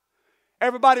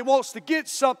 Everybody wants to get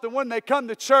something when they come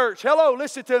to church. Hello,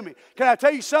 listen to me. Can I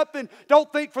tell you something?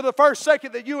 Don't think for the first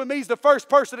second that you and me is the first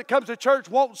person that comes to church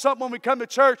wanting something when we come to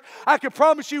church. I can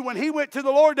promise you when he went to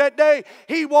the Lord that day,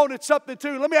 he wanted something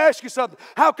too. Let me ask you something.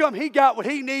 How come he got what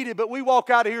he needed, but we walk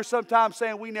out of here sometimes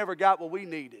saying we never got what we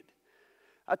needed?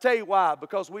 I tell you why.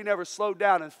 Because we never slowed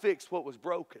down and fixed what was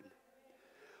broken.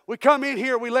 We come in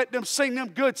here, we let them sing them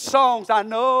good songs. I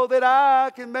know that I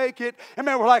can make it. And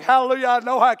man, we're like, hallelujah, I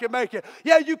know I can make it.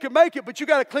 Yeah, you can make it, but you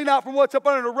got to clean out from what's up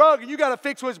under the rug, and you got to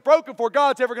fix what's broken before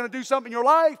God's ever going to do something in your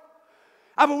life.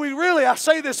 I mean, I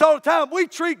say this all the time, we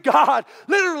treat God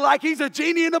literally like He's a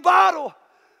genie in a bottle.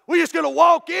 We're just going to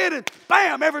walk in and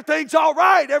bam, everything's all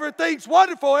right. Everything's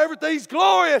wonderful. Everything's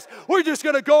glorious. We're just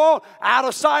going to go on out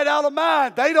of sight, out of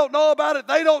mind. They don't know about it.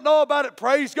 They don't know about it.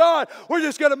 Praise God. We're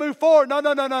just going to move forward. No.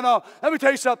 Let me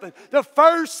tell you something. The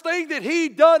first thing that he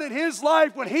done in his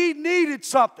life when he needed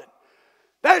something,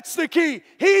 that's the key.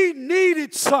 He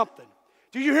needed something.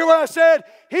 Do you hear what I said?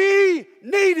 He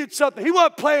needed something. He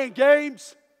wasn't playing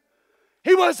games.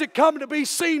 He wasn't coming to be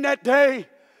seen that day.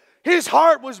 His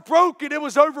heart was broken. It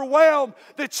was overwhelmed.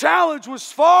 The challenge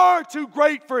was far too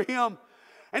great for him.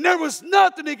 And there was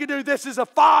nothing he could do. This is a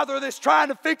father that's trying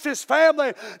to fix his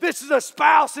family. This is a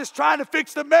spouse that's trying to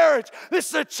fix the marriage. This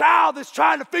is a child that's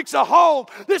trying to fix a home.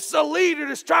 This is a leader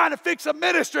that's trying to fix a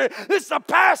ministry. This is a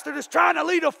pastor that's trying to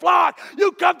lead a flock.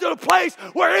 You come to a place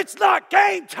where it's not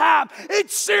game time.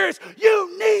 It's serious.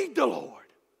 You need the Lord.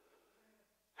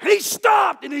 And he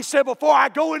stopped and he said, before I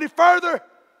go any further,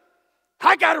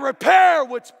 I got to repair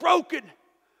what's broken.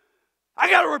 I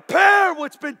got to repair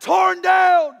what's been torn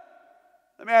down.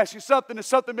 Let me ask you something. Has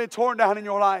something been torn down in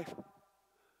your life?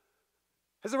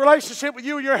 Has the relationship with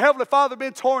you and your Heavenly Father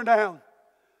been torn down?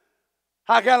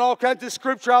 I got all kinds of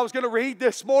scripture I was going to read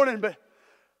this morning, but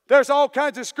there's all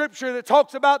kinds of scripture that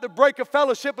talks about the break of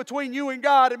fellowship between you and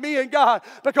God and me and God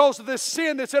because of this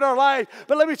sin that's in our life.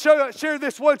 But let me share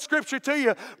this one scripture to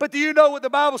you. But do you know what the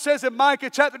Bible says in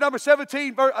Micah chapter number 7,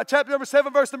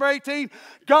 verse number 18?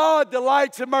 God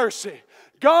delights in mercy.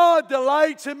 God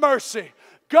delights in mercy.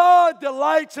 God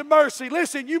delights in mercy.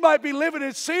 Listen, you might be living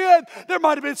in sin. There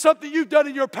might have been something you've done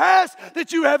in your past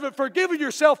that you haven't forgiven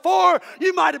yourself for.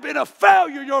 You might have been a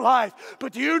failure in your life.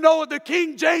 But do you know what the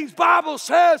King James Bible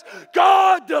says?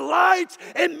 God delights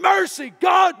in mercy.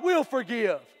 God will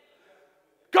forgive.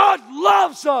 God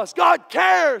loves us. God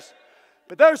cares.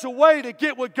 But there's a way to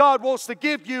get what God wants to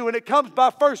give you, and it comes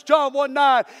by 1 John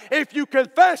 1:9. If you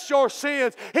confess your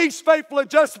sins, He's faithful and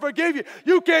just to forgive you.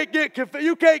 You can't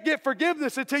get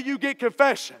forgiveness until you get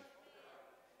confession.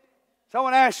 So I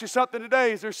want to ask you something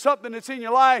today. Is there something that's in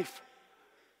your life?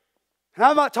 And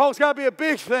I'm not talking it's got to be a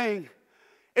big thing.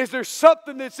 Is there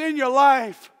something that's in your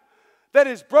life that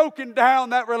has broken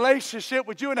down that relationship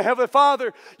with you and the Heavenly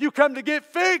Father? You come to get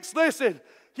fixed. Listen,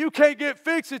 you can't get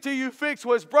fixed until you fix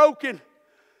what's broken.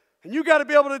 And you got to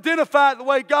be able to identify it the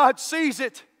way God sees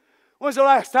it. When's the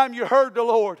last time you heard the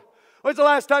Lord? When's the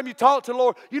last time you talked to the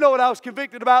Lord? You know what I was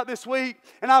convicted about this week?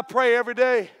 And I pray every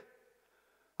day.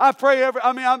 I'm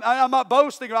not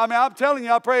boasting. I'm telling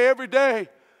you, I pray every day.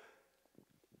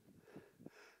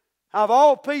 Of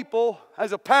all people,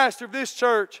 as a pastor of this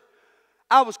church,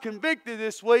 I was convicted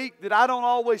this week that I don't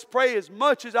always pray as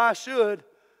much as I should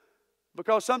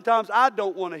because sometimes I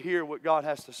don't want to hear what God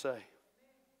has to say.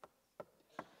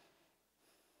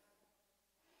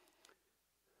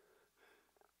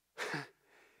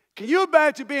 Can you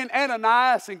imagine being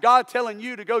Ananias and God telling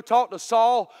you to go talk to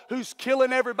Saul who's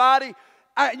killing everybody?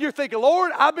 And you're thinking,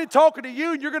 Lord, I've been talking to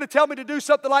you and you're going to tell me to do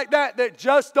something like that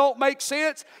just don't make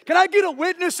sense? Can I get a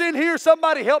witness in here?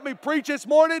 Somebody help me preach this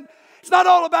morning. It's not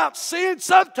all about sin.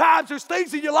 Sometimes there's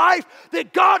things in your life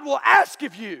that God will ask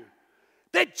of you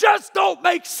that just don't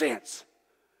make sense.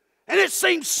 And it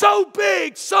seems so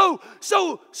big, so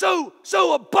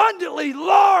abundantly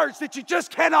large that you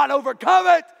just cannot overcome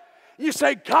it. You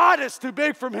say, God, it's too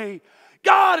big for me.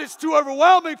 God, it's too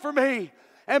overwhelming for me.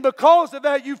 And because of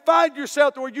that, you find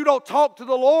yourself to where you don't talk to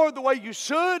the Lord the way you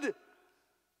should. Is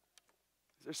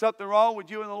there something wrong with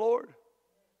you and the Lord?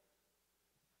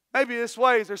 Maybe this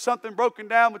way, is there something broken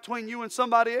down between you and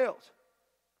somebody else?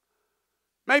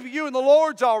 Maybe you and the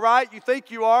Lord's all right. You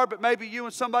think you are, but maybe you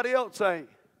and somebody else ain't.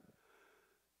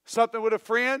 Something with a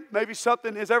friend. Maybe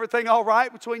something, is everything all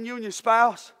right between you and your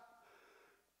spouse?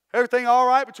 Everything all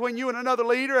right between you and another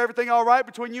leader? Everything all right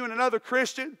between you and another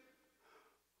Christian?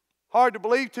 Hard to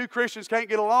believe two Christians can't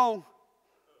get along.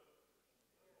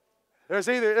 There's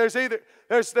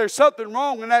something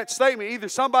wrong in that statement. Either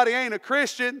somebody ain't a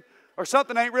Christian or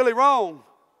something ain't really wrong.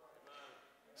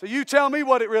 So you tell me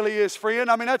what it really is, friend.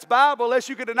 I mean, that's Bible, unless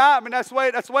you can deny it. I mean, that's the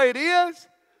way it is.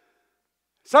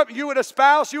 Something, you and a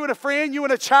spouse, you and a friend, you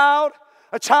and a child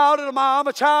and a mom,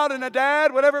 a child and a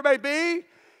dad, whatever it may be.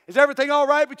 Is everything all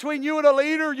right between you and a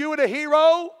leader, you and a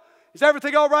hero? Is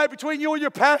everything all right between you and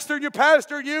your pastor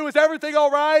and you? Is everything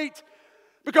all right?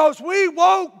 Because we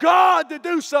want God to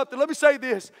do something. Let me say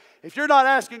this. If you're not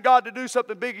asking God to do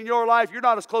something big in your life, you're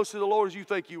not as close to the Lord as you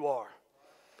think you are.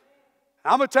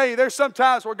 I'm going to tell you, there's some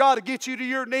times where God will get you to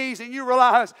your knees and you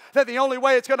realize that the only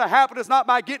way it's going to happen is not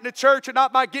by getting to church and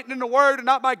not by getting in the Word and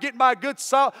not by getting by a good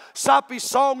soppy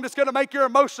song that's going to make your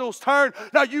emotions turn.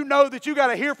 Now you know that you got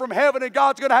to hear from heaven and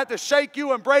God's going to have to shake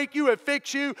you and break you and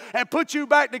fix you and put you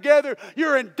back together.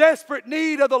 You're in desperate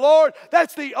need of the Lord.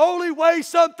 That's the only way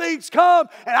some things come.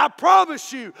 And I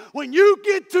promise you, when you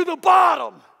get to the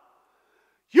bottom,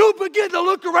 you'll begin to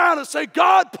look around and say,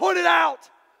 God, point it out.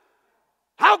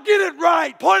 I'll get it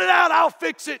right. Point it out. I'll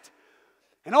fix it.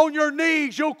 And on your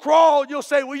knees, you'll crawl and you'll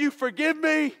say, will you forgive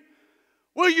me?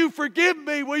 Will you forgive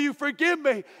me? Will you forgive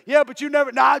me? Yeah, but you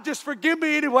never, just forgive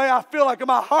me anyway. I feel like in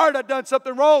my heart I've done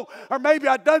something wrong. Or maybe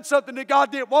I've done something that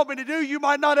God didn't want me to do. You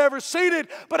might not ever seen it,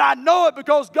 but I know it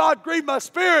because God grieved my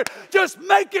spirit. Just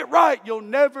make it right. You'll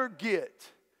never get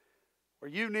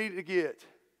where you need to get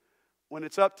when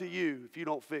it's up to you if you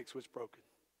don't fix what's broken.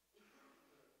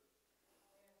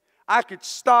 I could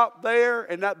stop there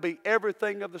and that'd be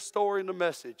everything of the story and the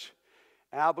message.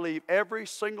 And I believe every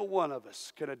single one of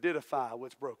us can identify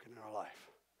what's broken in our life.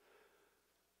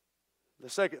 The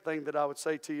second thing that I would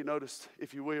say to you, notice,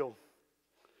 if you will,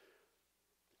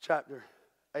 chapter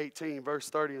 18, verse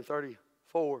 30 and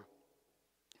 34.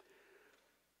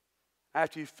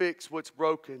 After you fix what's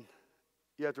broken,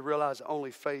 you have to realize that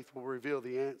only faith will reveal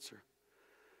the answer.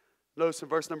 Notice in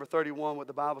verse number 31 what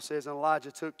the Bible says, and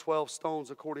Elijah took 12 stones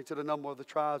according to the number of the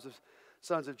tribes of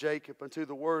sons of Jacob, until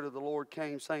the word of the Lord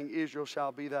came, saying, Israel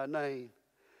shall be thy name.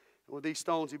 And with these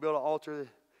stones he built an altar in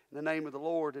the name of the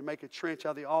Lord, and make a trench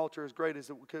out of the altar as great as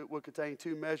it would contain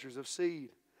 2 measures of seed.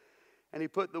 And he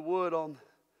put the wood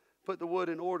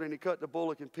in order, and he cut the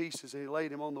bullock in pieces, and he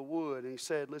laid him on the wood, and he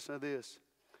said, listen to this,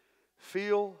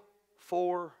 fill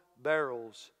 4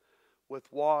 barrels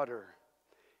with water,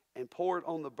 and pour it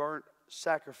on the burnt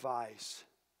sacrifice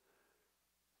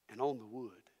and on the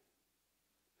wood.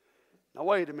 Now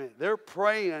wait a minute. They're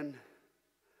praying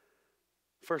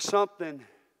for something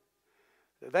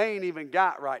that they ain't even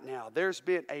got right now. There's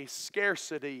been a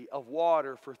scarcity of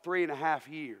water for 3.5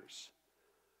 years.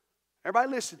 Everybody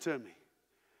listen to me.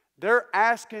 They're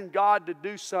asking God to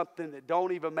do something that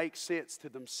don't even make sense to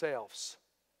themselves.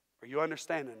 Are you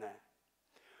understanding that?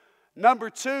 Number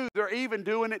 2, they're even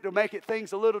doing it to make it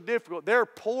things a little difficult. They're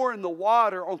pouring the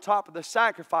water on top of the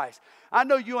sacrifice. I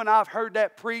know you and I have heard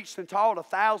that preached and taught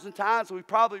 1,000 times, and we've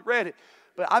probably read it.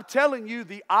 But I'm telling you,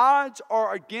 the odds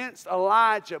are against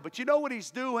Elijah. But you know what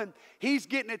he's doing? He's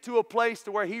getting it to a place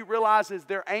to where he realizes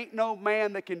there ain't no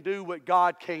man that can do what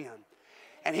God can.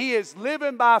 And he is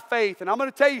living by faith. And I'm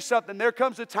going to tell you something. There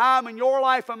comes a time in your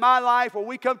life and my life where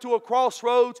we come to a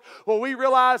crossroads where we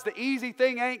realize the easy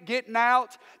thing ain't getting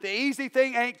out. The easy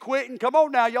thing ain't quitting. Come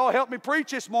on now, y'all help me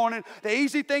preach this morning. The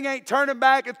easy thing ain't turning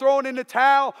back and throwing in the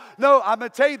towel. No, I'm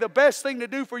going to tell you the best thing to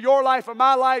do for your life and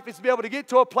my life is to be able to get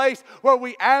to a place where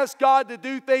we ask God to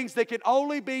do things that can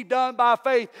only be done by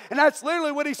faith. And that's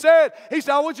literally what he said. He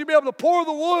said, I want you to be able to pour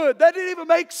the wood. That didn't even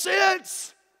make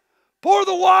sense. Pour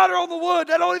the water on the wood.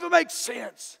 That don't even make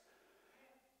sense.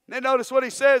 And then notice what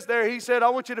he says there. He said, I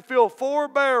want you to fill 4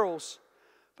 barrels.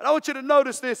 But I want you to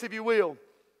notice this, if you will.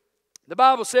 The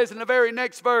Bible says in the very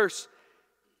next verse,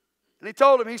 and he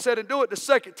told him, he said, and do it the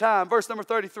second time. Verse number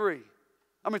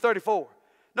 34.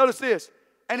 Notice this.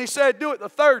 And he said, do it the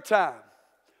third time.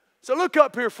 So look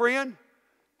up here, friend.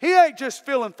 He ain't just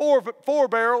filling four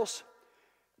barrels.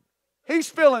 He's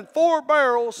filling 4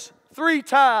 barrels 3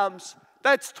 times.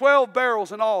 That's 12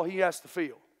 barrels in all he has to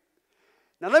fill.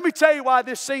 Now let me tell you why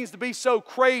this seems to be so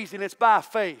crazy, and it's by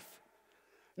faith.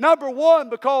 Number 1,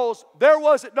 because there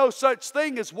wasn't no such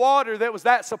thing as water that was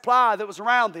that supply that was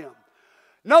around them.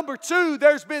 Number 2,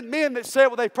 there's been men that said,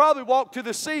 well, they probably walked to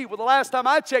the sea. Well, the last time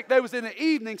I checked, they was in the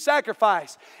evening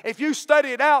sacrifice. If you study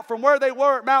it out from where they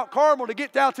were at Mount Carmel to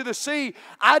get down to the sea,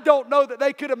 I don't know that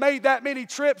they could have made that many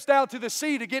trips down to the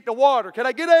sea to get the water. Can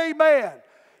I get an amen?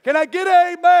 Can I get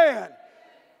an amen?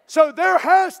 So there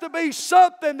has to be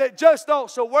something that just don't.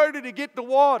 So where did he get the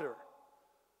water?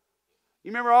 You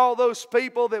remember all those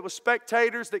people that were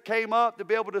spectators that came up to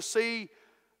be able to see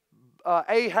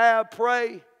Ahab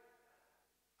pray?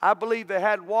 I believe they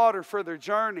had water for their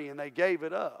journey and they gave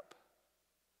it up.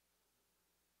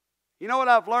 You know what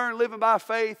I've learned living by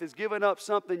faith is giving up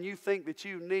something you think that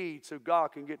you need so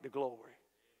God can get the glory.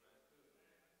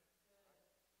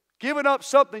 Giving up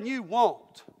something you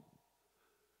want.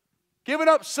 Giving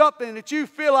up something that you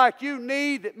feel like you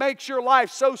need that makes your life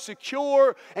so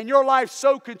secure and your life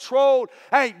so controlled.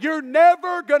 Hey, you're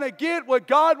never going to get what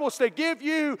God wants to give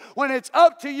you when it's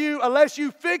up to you unless you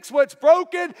fix what's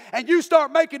broken and you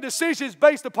start making decisions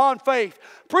based upon faith.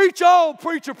 Preach on,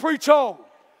 preacher, preach on.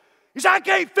 You say, I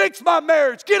can't fix my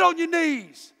marriage. Get on your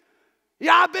knees.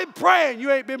 Yeah, I've been praying.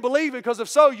 You ain't been believing, because if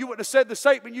so, you wouldn't have said the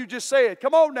statement you just said.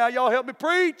 Come on now, y'all help me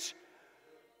preach.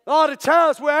 A lot of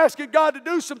times we're asking God to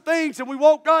do some things and we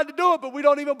want God to do it, but we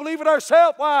don't even believe it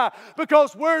ourselves. Why?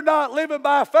 Because we're not living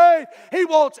by faith. He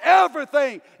wants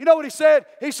everything. You know what he said?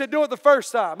 He said, do it the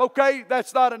first time. Okay,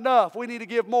 that's not enough. We need to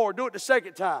give more. Do it the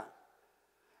second time.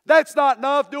 That's not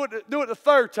enough. Do it the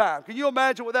third time. Can you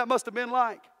imagine what that must have been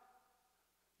like?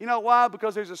 You know why?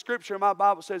 Because there's a scripture in my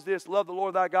Bible that says this: love the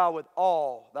Lord thy God with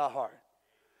all thy heart.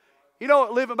 You know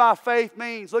what living by faith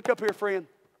means? Look up here, friend.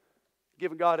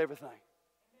 Giving God everything.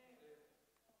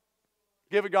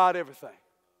 Giving God everything.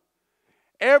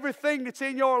 Everything that's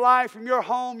in your life, from your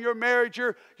home, your marriage,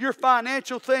 your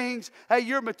financial things, hey,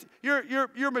 your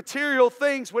material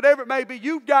things, whatever it may be,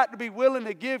 you've got to be willing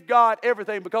to give God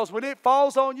everything. Because when it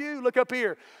falls on you, look up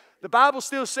here. The Bible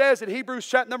still says in Hebrews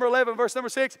chapter number 11, verse number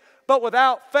 6, but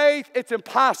without faith, it's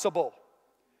impossible.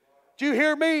 Do you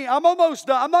hear me? I'm almost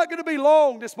done. I'm not going to be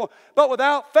long this morning. But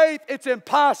without faith, it's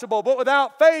impossible. But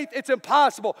without faith, it's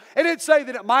impossible. It didn't say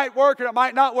that it might work and it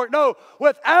might not work. No,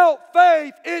 without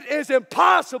faith, it is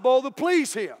impossible to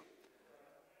please Him.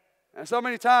 And so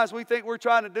many times we think we're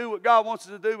trying to do what God wants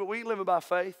us to do, but we ain't living by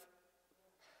faith.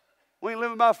 We ain't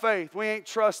living by faith. We ain't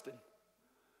trusting.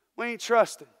 We ain't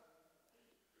trusting.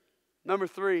 Number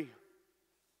three.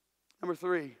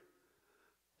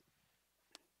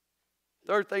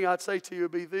 Third thing I'd say to you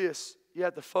would be this. You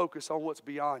have to focus on what's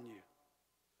beyond you.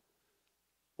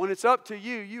 When it's up to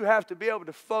you, you have to be able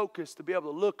to focus, to be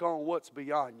able to look on what's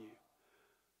beyond you.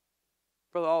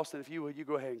 Brother Austin, if you would, you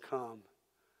go ahead and come.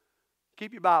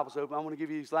 Keep your Bibles open. I want to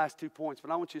give you these last 2 points,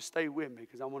 but I want you to stay with me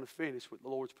because I want to finish what the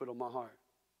Lord's put on my heart.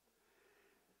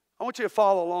 I want you to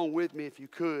follow along with me if you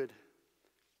could.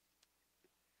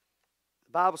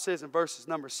 The Bible says in verses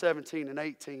number 17 and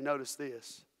 18, notice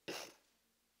this.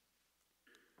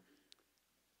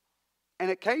 And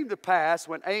it came to pass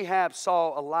when Ahab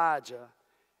saw Elijah,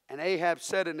 and Ahab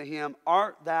said unto him,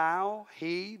 art thou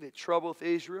he that troubleth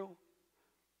Israel?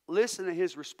 Listen to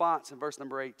his response in verse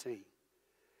number 18.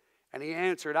 And he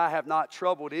answered, I have not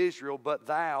troubled Israel, but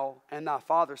thou and thy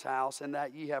father's house, and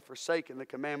that ye have forsaken the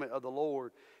commandment of the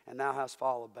Lord, and thou hast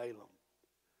followed Balaam.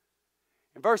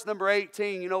 In verse number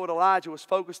 18, you know what Elijah was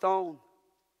focused on?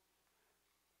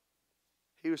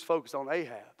 He was focused on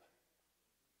Ahab.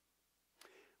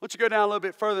 Why don't you go down a little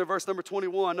bit further in verse number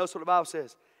 21. Notice what the Bible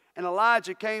says. And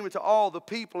Elijah came unto all the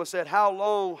people and said, how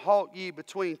long halt ye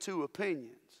between two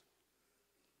opinions?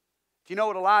 Do you know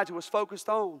what Elijah was focused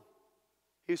on?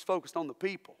 He was focused on the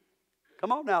people.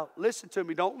 Come on now, listen to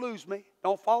me. Don't lose me.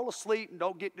 Don't fall asleep and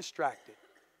don't get distracted.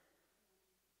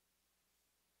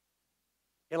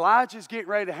 Elijah's getting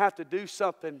ready to have to do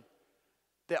something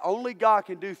that only God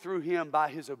can do through him by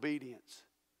his obedience.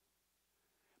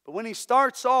 But when he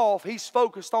starts off, he's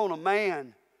focused on a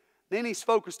man. Then he's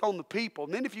focused on the people.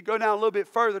 And then if you go down a little bit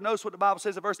further, notice what the Bible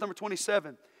says in verse number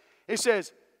 27. It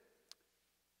says,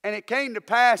 and it came to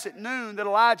pass at noon that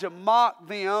Elijah mocked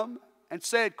them and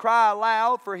said, cry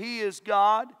aloud, for he is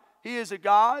God. He is a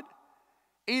God.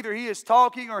 Either he is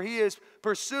talking or he is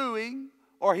pursuing,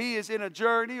 or he is in a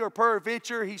journey, or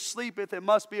peradventure he sleepeth and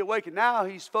must be awakened. Now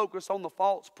he's focused on the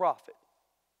false prophet.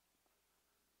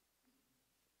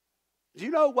 Do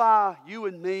you know why you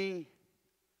and me,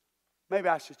 maybe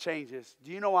I should change this. Do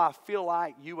you know why I feel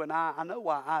like you and I know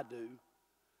why I do,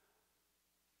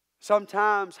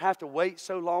 sometimes have to wait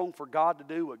so long for God to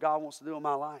do what God wants to do in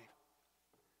my life?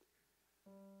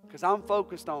 Because I'm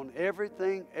focused on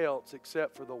everything else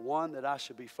except for the one that I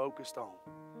should be focused on.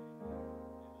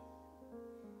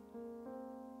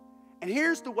 And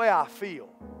here's the way I feel.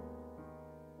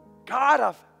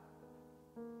 God,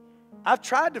 I've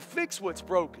tried to fix what's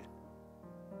broken.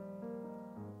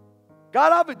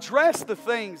 God, I've addressed the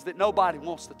things that nobody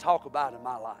wants to talk about in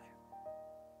my life.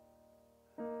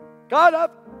 God,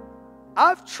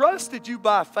 I've trusted you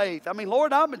by faith. I mean,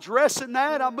 Lord, I'm addressing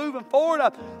that. I'm moving forward.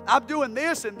 I'm doing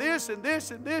this and this and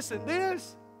this and this and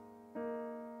this.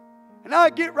 And I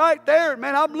get right there, and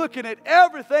man, I'm looking at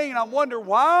everything, and I'm wondering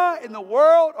why in the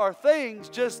world are things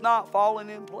just not falling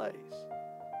in place?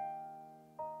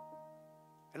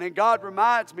 And then God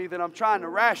reminds me that I'm trying to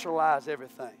rationalize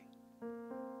everything.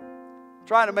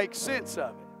 Trying to make sense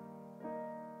of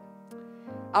it.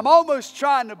 I'm almost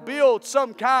trying to build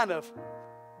some kind of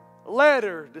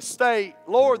letter to state,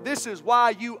 Lord, this is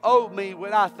why you owe me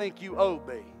what I think you owe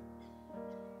me.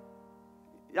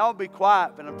 Y'all be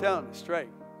quiet, but I'm telling you straight.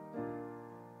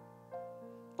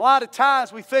 A lot of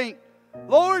times we think,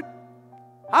 Lord,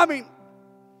 I mean,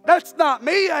 that's not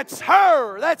me, that's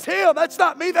her, that's him, that's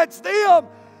not me, that's them,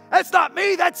 that's not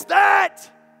me, that's that.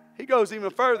 He goes even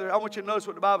further. I want you to notice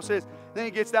what the Bible says. Then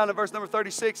he gets down to verse number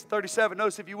 36, 37.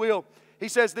 Notice if you will. He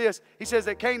says this. He says,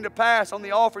 it came to pass on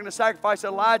the offering the sacrifice,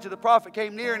 Elijah the prophet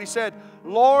came near and he said,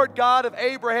 Lord God of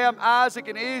Abraham, Isaac,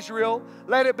 and Israel,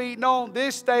 let it be known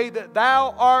this day that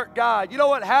thou art God. You know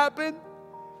what happened?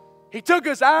 He took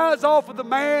his eyes off of the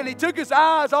man. He took his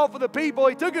eyes off of the people.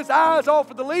 He took his eyes off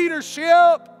of the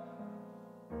leadership.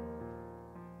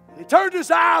 And he turned his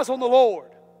eyes on the Lord.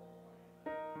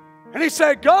 And he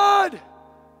said, God,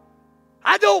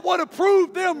 I don't want to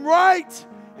prove them right,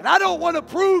 and I don't want to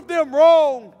prove them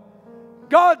wrong.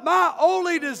 God, my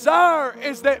only desire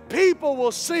is that people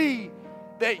will see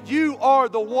that you are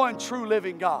the one true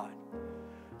living God.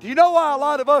 Do you know why a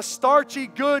lot of us starchy,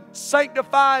 good,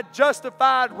 sanctified,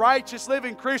 justified, righteous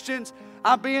living Christians,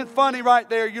 I'm being funny right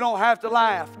there, you don't have to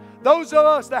laugh. Those of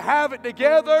us that have it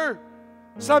together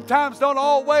sometimes don't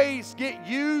always get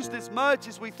used as much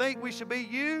as we think we should be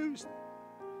used.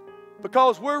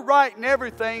 Because we're right in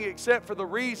everything except for the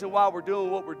reason why we're doing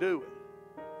what we're doing.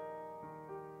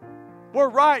 We're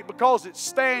right because it's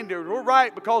standard. We're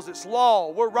right because it's law.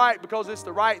 We're right because it's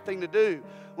the right thing to do.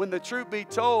 When the truth be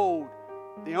told,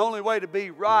 the only way to be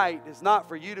right is not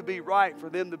for you to be right, for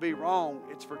them to be wrong.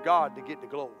 It's for God to get the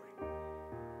glory.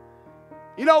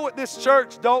 You know what this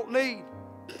church don't need?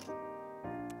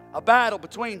 A battle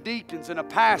between deacons and a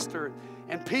pastor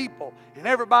and people and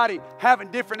everybody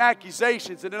having different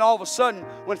accusations, and then all of a sudden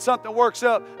when something works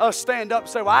up, us stand up and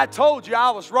say, well, I told you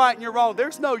I was right and you're wrong.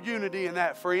 There's no unity in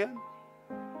that, friend.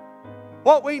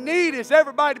 What we need is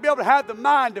everybody to be able to have the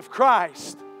mind of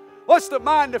Christ. What's the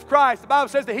mind of Christ? The Bible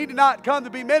says that He did not come to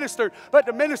be ministered, but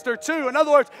to minister to. In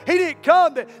other words, He didn't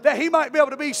come that He might be able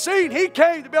to be seen. He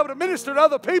came to be able to minister to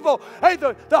other people. Hey,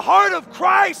 the heart of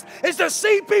Christ is to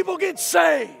see people get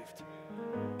saved.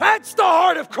 That's the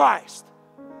heart of Christ.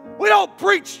 We don't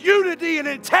preach unity and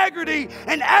integrity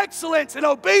and excellence and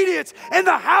obedience in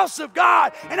the house of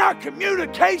God and our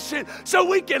communication so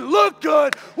we can look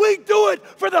good. We do it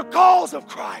for the cause of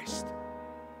Christ.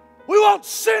 We want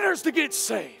sinners to get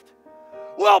saved.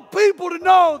 We want people to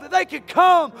know that they can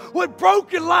come with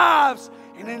broken lives,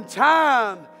 and in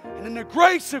time and in the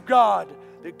grace of God,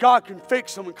 that God can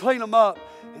fix them and clean them up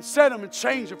and set them and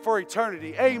change them for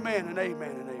eternity. Amen and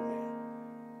amen and amen.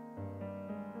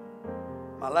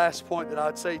 My last point that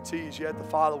I'd say to you is you have to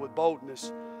follow with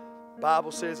boldness. The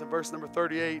Bible says in verse number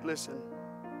 38, listen.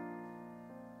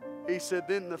 He said,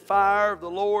 then the fire of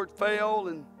the Lord fell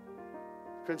and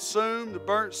consumed the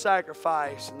burnt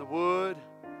sacrifice and the wood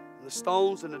and the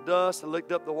stones and the dust and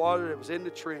licked up the water that was in the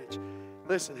trench.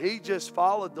 Listen, he just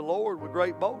followed the Lord with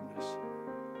great boldness.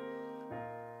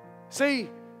 See,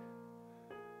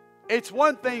 it's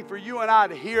one thing for you and I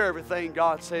to hear everything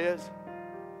God says.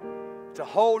 It's a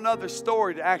whole nother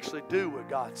story to actually do what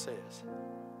God says.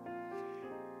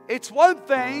 It's one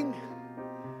thing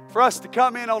for us to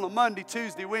come in on a Monday,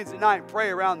 Tuesday, Wednesday night and pray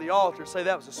around the altar and say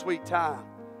that was a sweet time.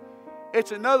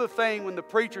 It's another thing when the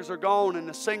preachers are gone and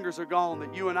the singers are gone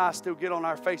that you and I still get on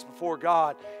our face before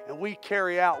God and we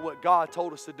carry out what God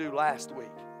told us to do last week.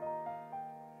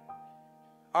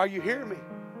 Are you hearing me?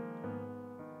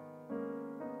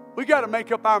 We got to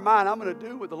make up our mind, I'm going to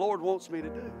do what the Lord wants me to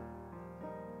do.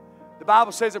 The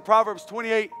Bible says in Proverbs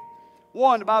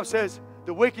 28:1, the Bible says,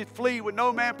 the wicked flee when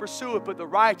no man pursueth, but the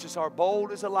righteous are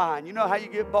bold as a lion. You know how you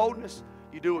get boldness?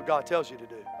 You do what God tells you to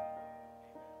do.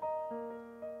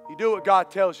 You do what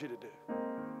God tells you to do.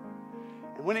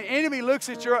 And when the enemy looks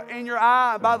at in your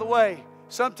eye, and by the way,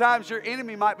 sometimes your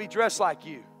enemy might be dressed like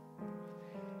you.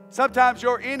 Sometimes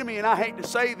your enemy, and I hate to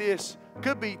say this,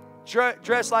 could be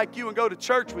dressed like you and go to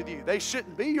church with you. They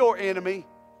shouldn't be your enemy.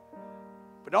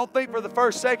 But don't think for the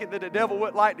first second that the devil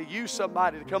would like to use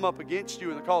somebody to come up against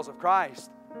you in the cause of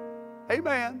Christ.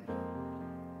 Amen.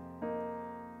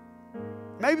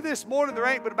 Maybe this morning there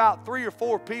ain't but about 3 or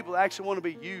 4 people that actually want to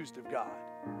be used of God.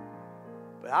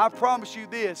 But I promise you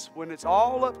this, when it's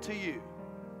all up to you,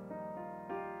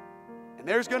 and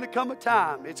there's going to come a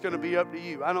time it's going to be up to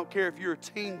you. I don't care if you're a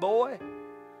teen boy.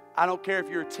 I don't care if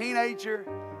you're a teenager.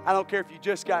 I don't care if you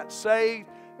just got saved.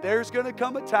 There's going to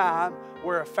come a time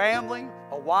where a family,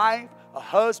 a wife, a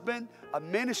husband, a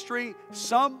ministry,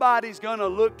 somebody's going to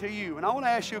look to you. And I want to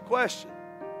ask you a question.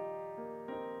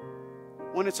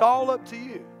 When it's all up to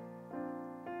you,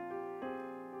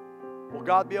 will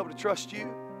God be able to trust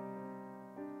you?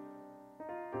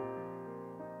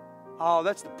 Oh,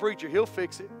 that's the preacher. He'll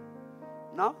fix it.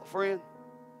 No, friend.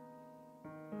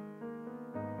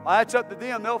 Well, that's up to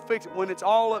them. They'll fix it when it's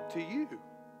all up to you.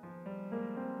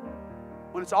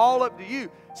 When it's all up to you.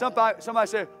 Somebody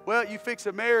said, well, you fix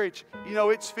a marriage, you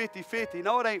know, it's 50-50.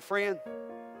 No, it ain't, friend.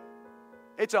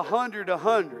 It's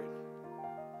 100-100.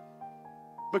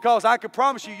 Because I can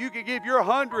promise you, you can give your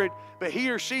 100, but he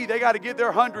or she, they got to give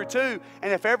their 100 too.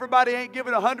 And if everybody ain't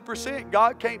giving 100%,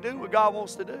 God can't do what God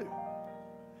wants to do.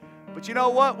 But you know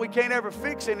what? We can't ever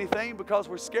fix anything because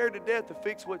we're scared to death to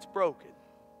fix what's broken.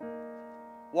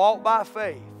 Walk by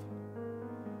faith.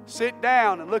 Sit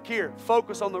down and look here.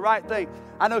 Focus on the right thing.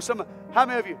 I know how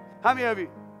many of you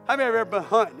have ever been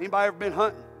hunting? Anybody ever been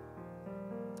hunting?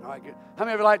 All right, good. How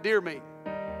many of you like deer meat?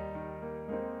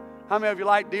 How many of you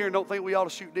like deer and don't think we ought to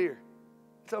shoot deer?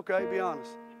 It's okay, be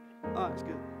honest. All right, it's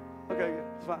good. Okay, good.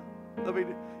 It's fine.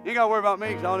 You ain't got to worry about me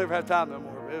because I don't ever have time no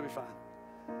more. It'll be fine.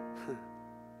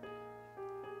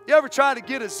 You ever try to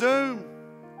get a Zoom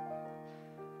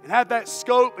and have that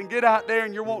scope and get out there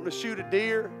and you're wanting to shoot a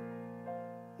deer.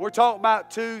 We're talking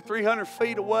about 200-300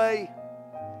 feet away.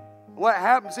 What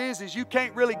happens is you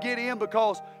can't really get in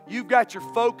because you've got your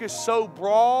focus so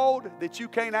broad that you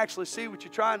can't actually see what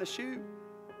you're trying to shoot.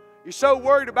 You're so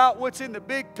worried about what's in the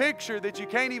big picture that you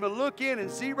can't even look in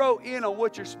and zero in on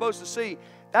what you're supposed to see.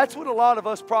 That's what a lot of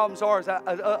us problems are,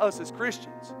 us as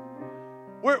Christians.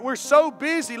 We're so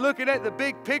busy looking at the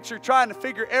big picture, trying to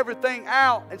figure everything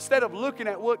out instead of looking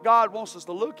at what God wants us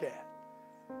to look at.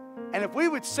 And if we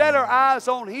would set our eyes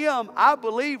on Him, I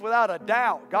believe without a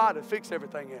doubt God would fix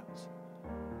everything else.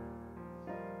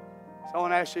 So I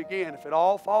want to ask you again, if it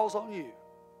all falls on you,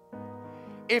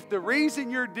 if the reason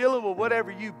you're dealing with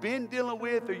whatever you've been dealing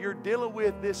with or you're dealing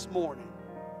with this morning,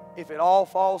 if it all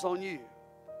falls on you,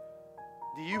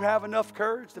 do you have enough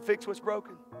courage to fix what's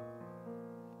broken?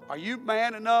 Are you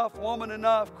man enough, woman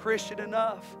enough, Christian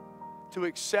enough to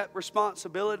accept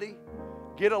responsibility,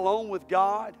 get alone with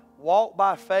God, walk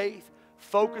by faith,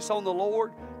 focus on the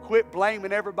Lord, quit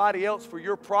blaming everybody else for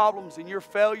your problems and your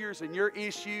failures and your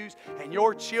issues and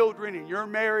your children and your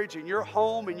marriage and your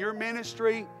home and your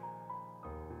ministry,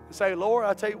 and say, Lord,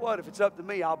 I tell you what, if it's up to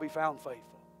me, I'll be found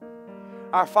faithful.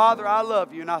 Our Father, I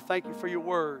love you and I thank you for your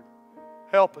word.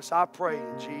 Help us, I pray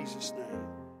in Jesus' name.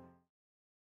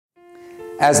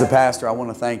 As the pastor, I want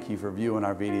to thank you for viewing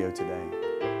our video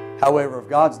today. However, if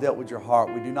God's dealt with your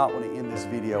heart, we do not want to end this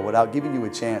video without giving you a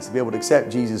chance to be able to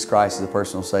accept Jesus Christ as a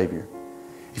personal Savior.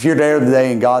 If you're there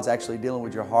today and God's actually dealing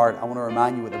with your heart, I want to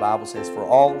remind you what the Bible says, for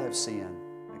all have sinned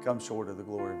and come short of the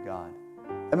glory of God.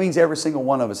 That means every single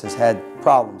one of us has had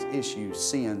problems, issues,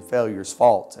 sin, failures,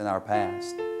 faults in our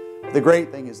past. But the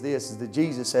great thing is this, is that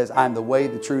Jesus says, I am the way,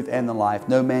 the truth, and the life.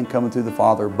 No man cometh to the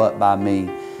Father but by me.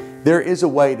 There is a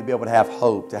way to be able to have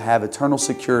hope, to have eternal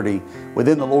security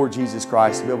within the Lord Jesus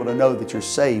Christ, to be able to know that you're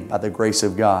saved by the grace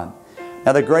of God.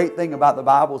 Now the great thing about the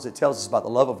Bible is it tells us about the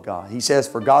love of God. He says,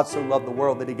 for God so loved the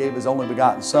world that He gave His only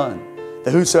begotten Son,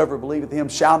 that whosoever believeth in Him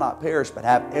shall not perish but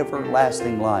have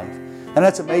everlasting life. And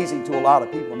that's amazing to a lot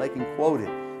of people, and they can quote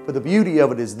it. But the beauty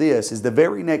of it is this, is the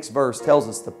very next verse tells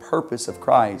us the purpose of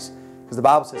Christ. Because the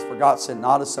Bible says, for God sent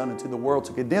not His Son into the world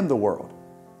to condemn the world,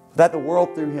 that the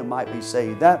world through Him might be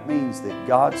saved. That means that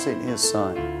God sent His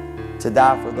Son to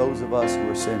die for those of us who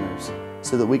are sinners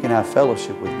so that we can have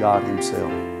fellowship with God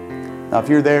Himself. Now, if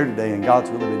you're there today and God's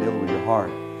really been dealing with your heart,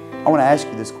 I want to ask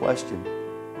you this question.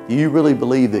 Do you really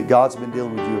believe that God's been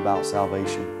dealing with you about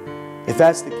salvation? If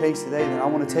that's the case today, then I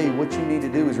want to tell you what you need to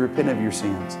do is repent of your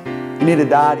sins. You need to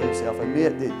die to yourself.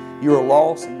 Admit that you're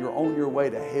lost and you're on your way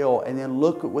to hell. And then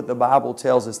look at what the Bible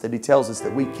tells us, that He tells us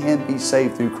that we can be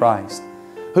saved through Christ.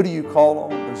 Who do you call on?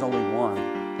 There's only one.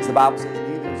 As the Bible says,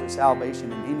 neither is there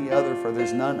salvation in any other, for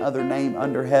there's none other name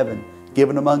under heaven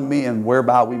given among men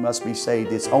whereby we must be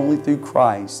saved. It's only through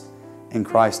Christ and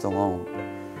Christ alone.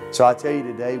 So I tell you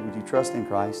today, would you trust in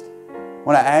Christ?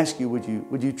 When I ask you,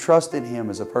 would you trust in Him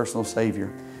as a personal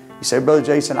Savior? You say, Brother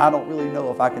Jason, I don't really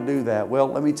know if I can do that. Well,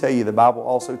 let me tell you, the Bible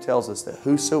also tells us that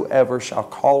whosoever shall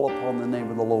call upon the name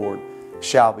of the Lord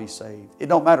shall be saved. It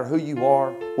don't matter who you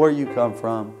are, where you come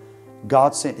from.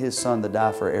 God sent His Son to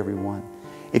die for everyone.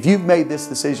 If you've made this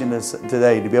decision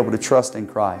today to be able to trust in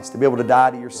Christ, to be able to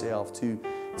die to yourself, to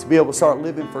be able to start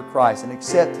living for Christ and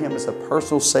accept Him as a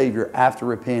personal Savior after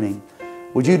repenting,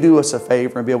 would you do us a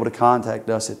favor and be able to contact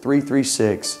us at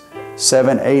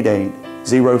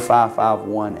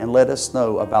 336-788-0551 and let us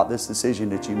know about this decision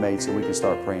that you made so we can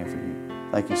start praying for you.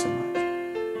 Thank you so much.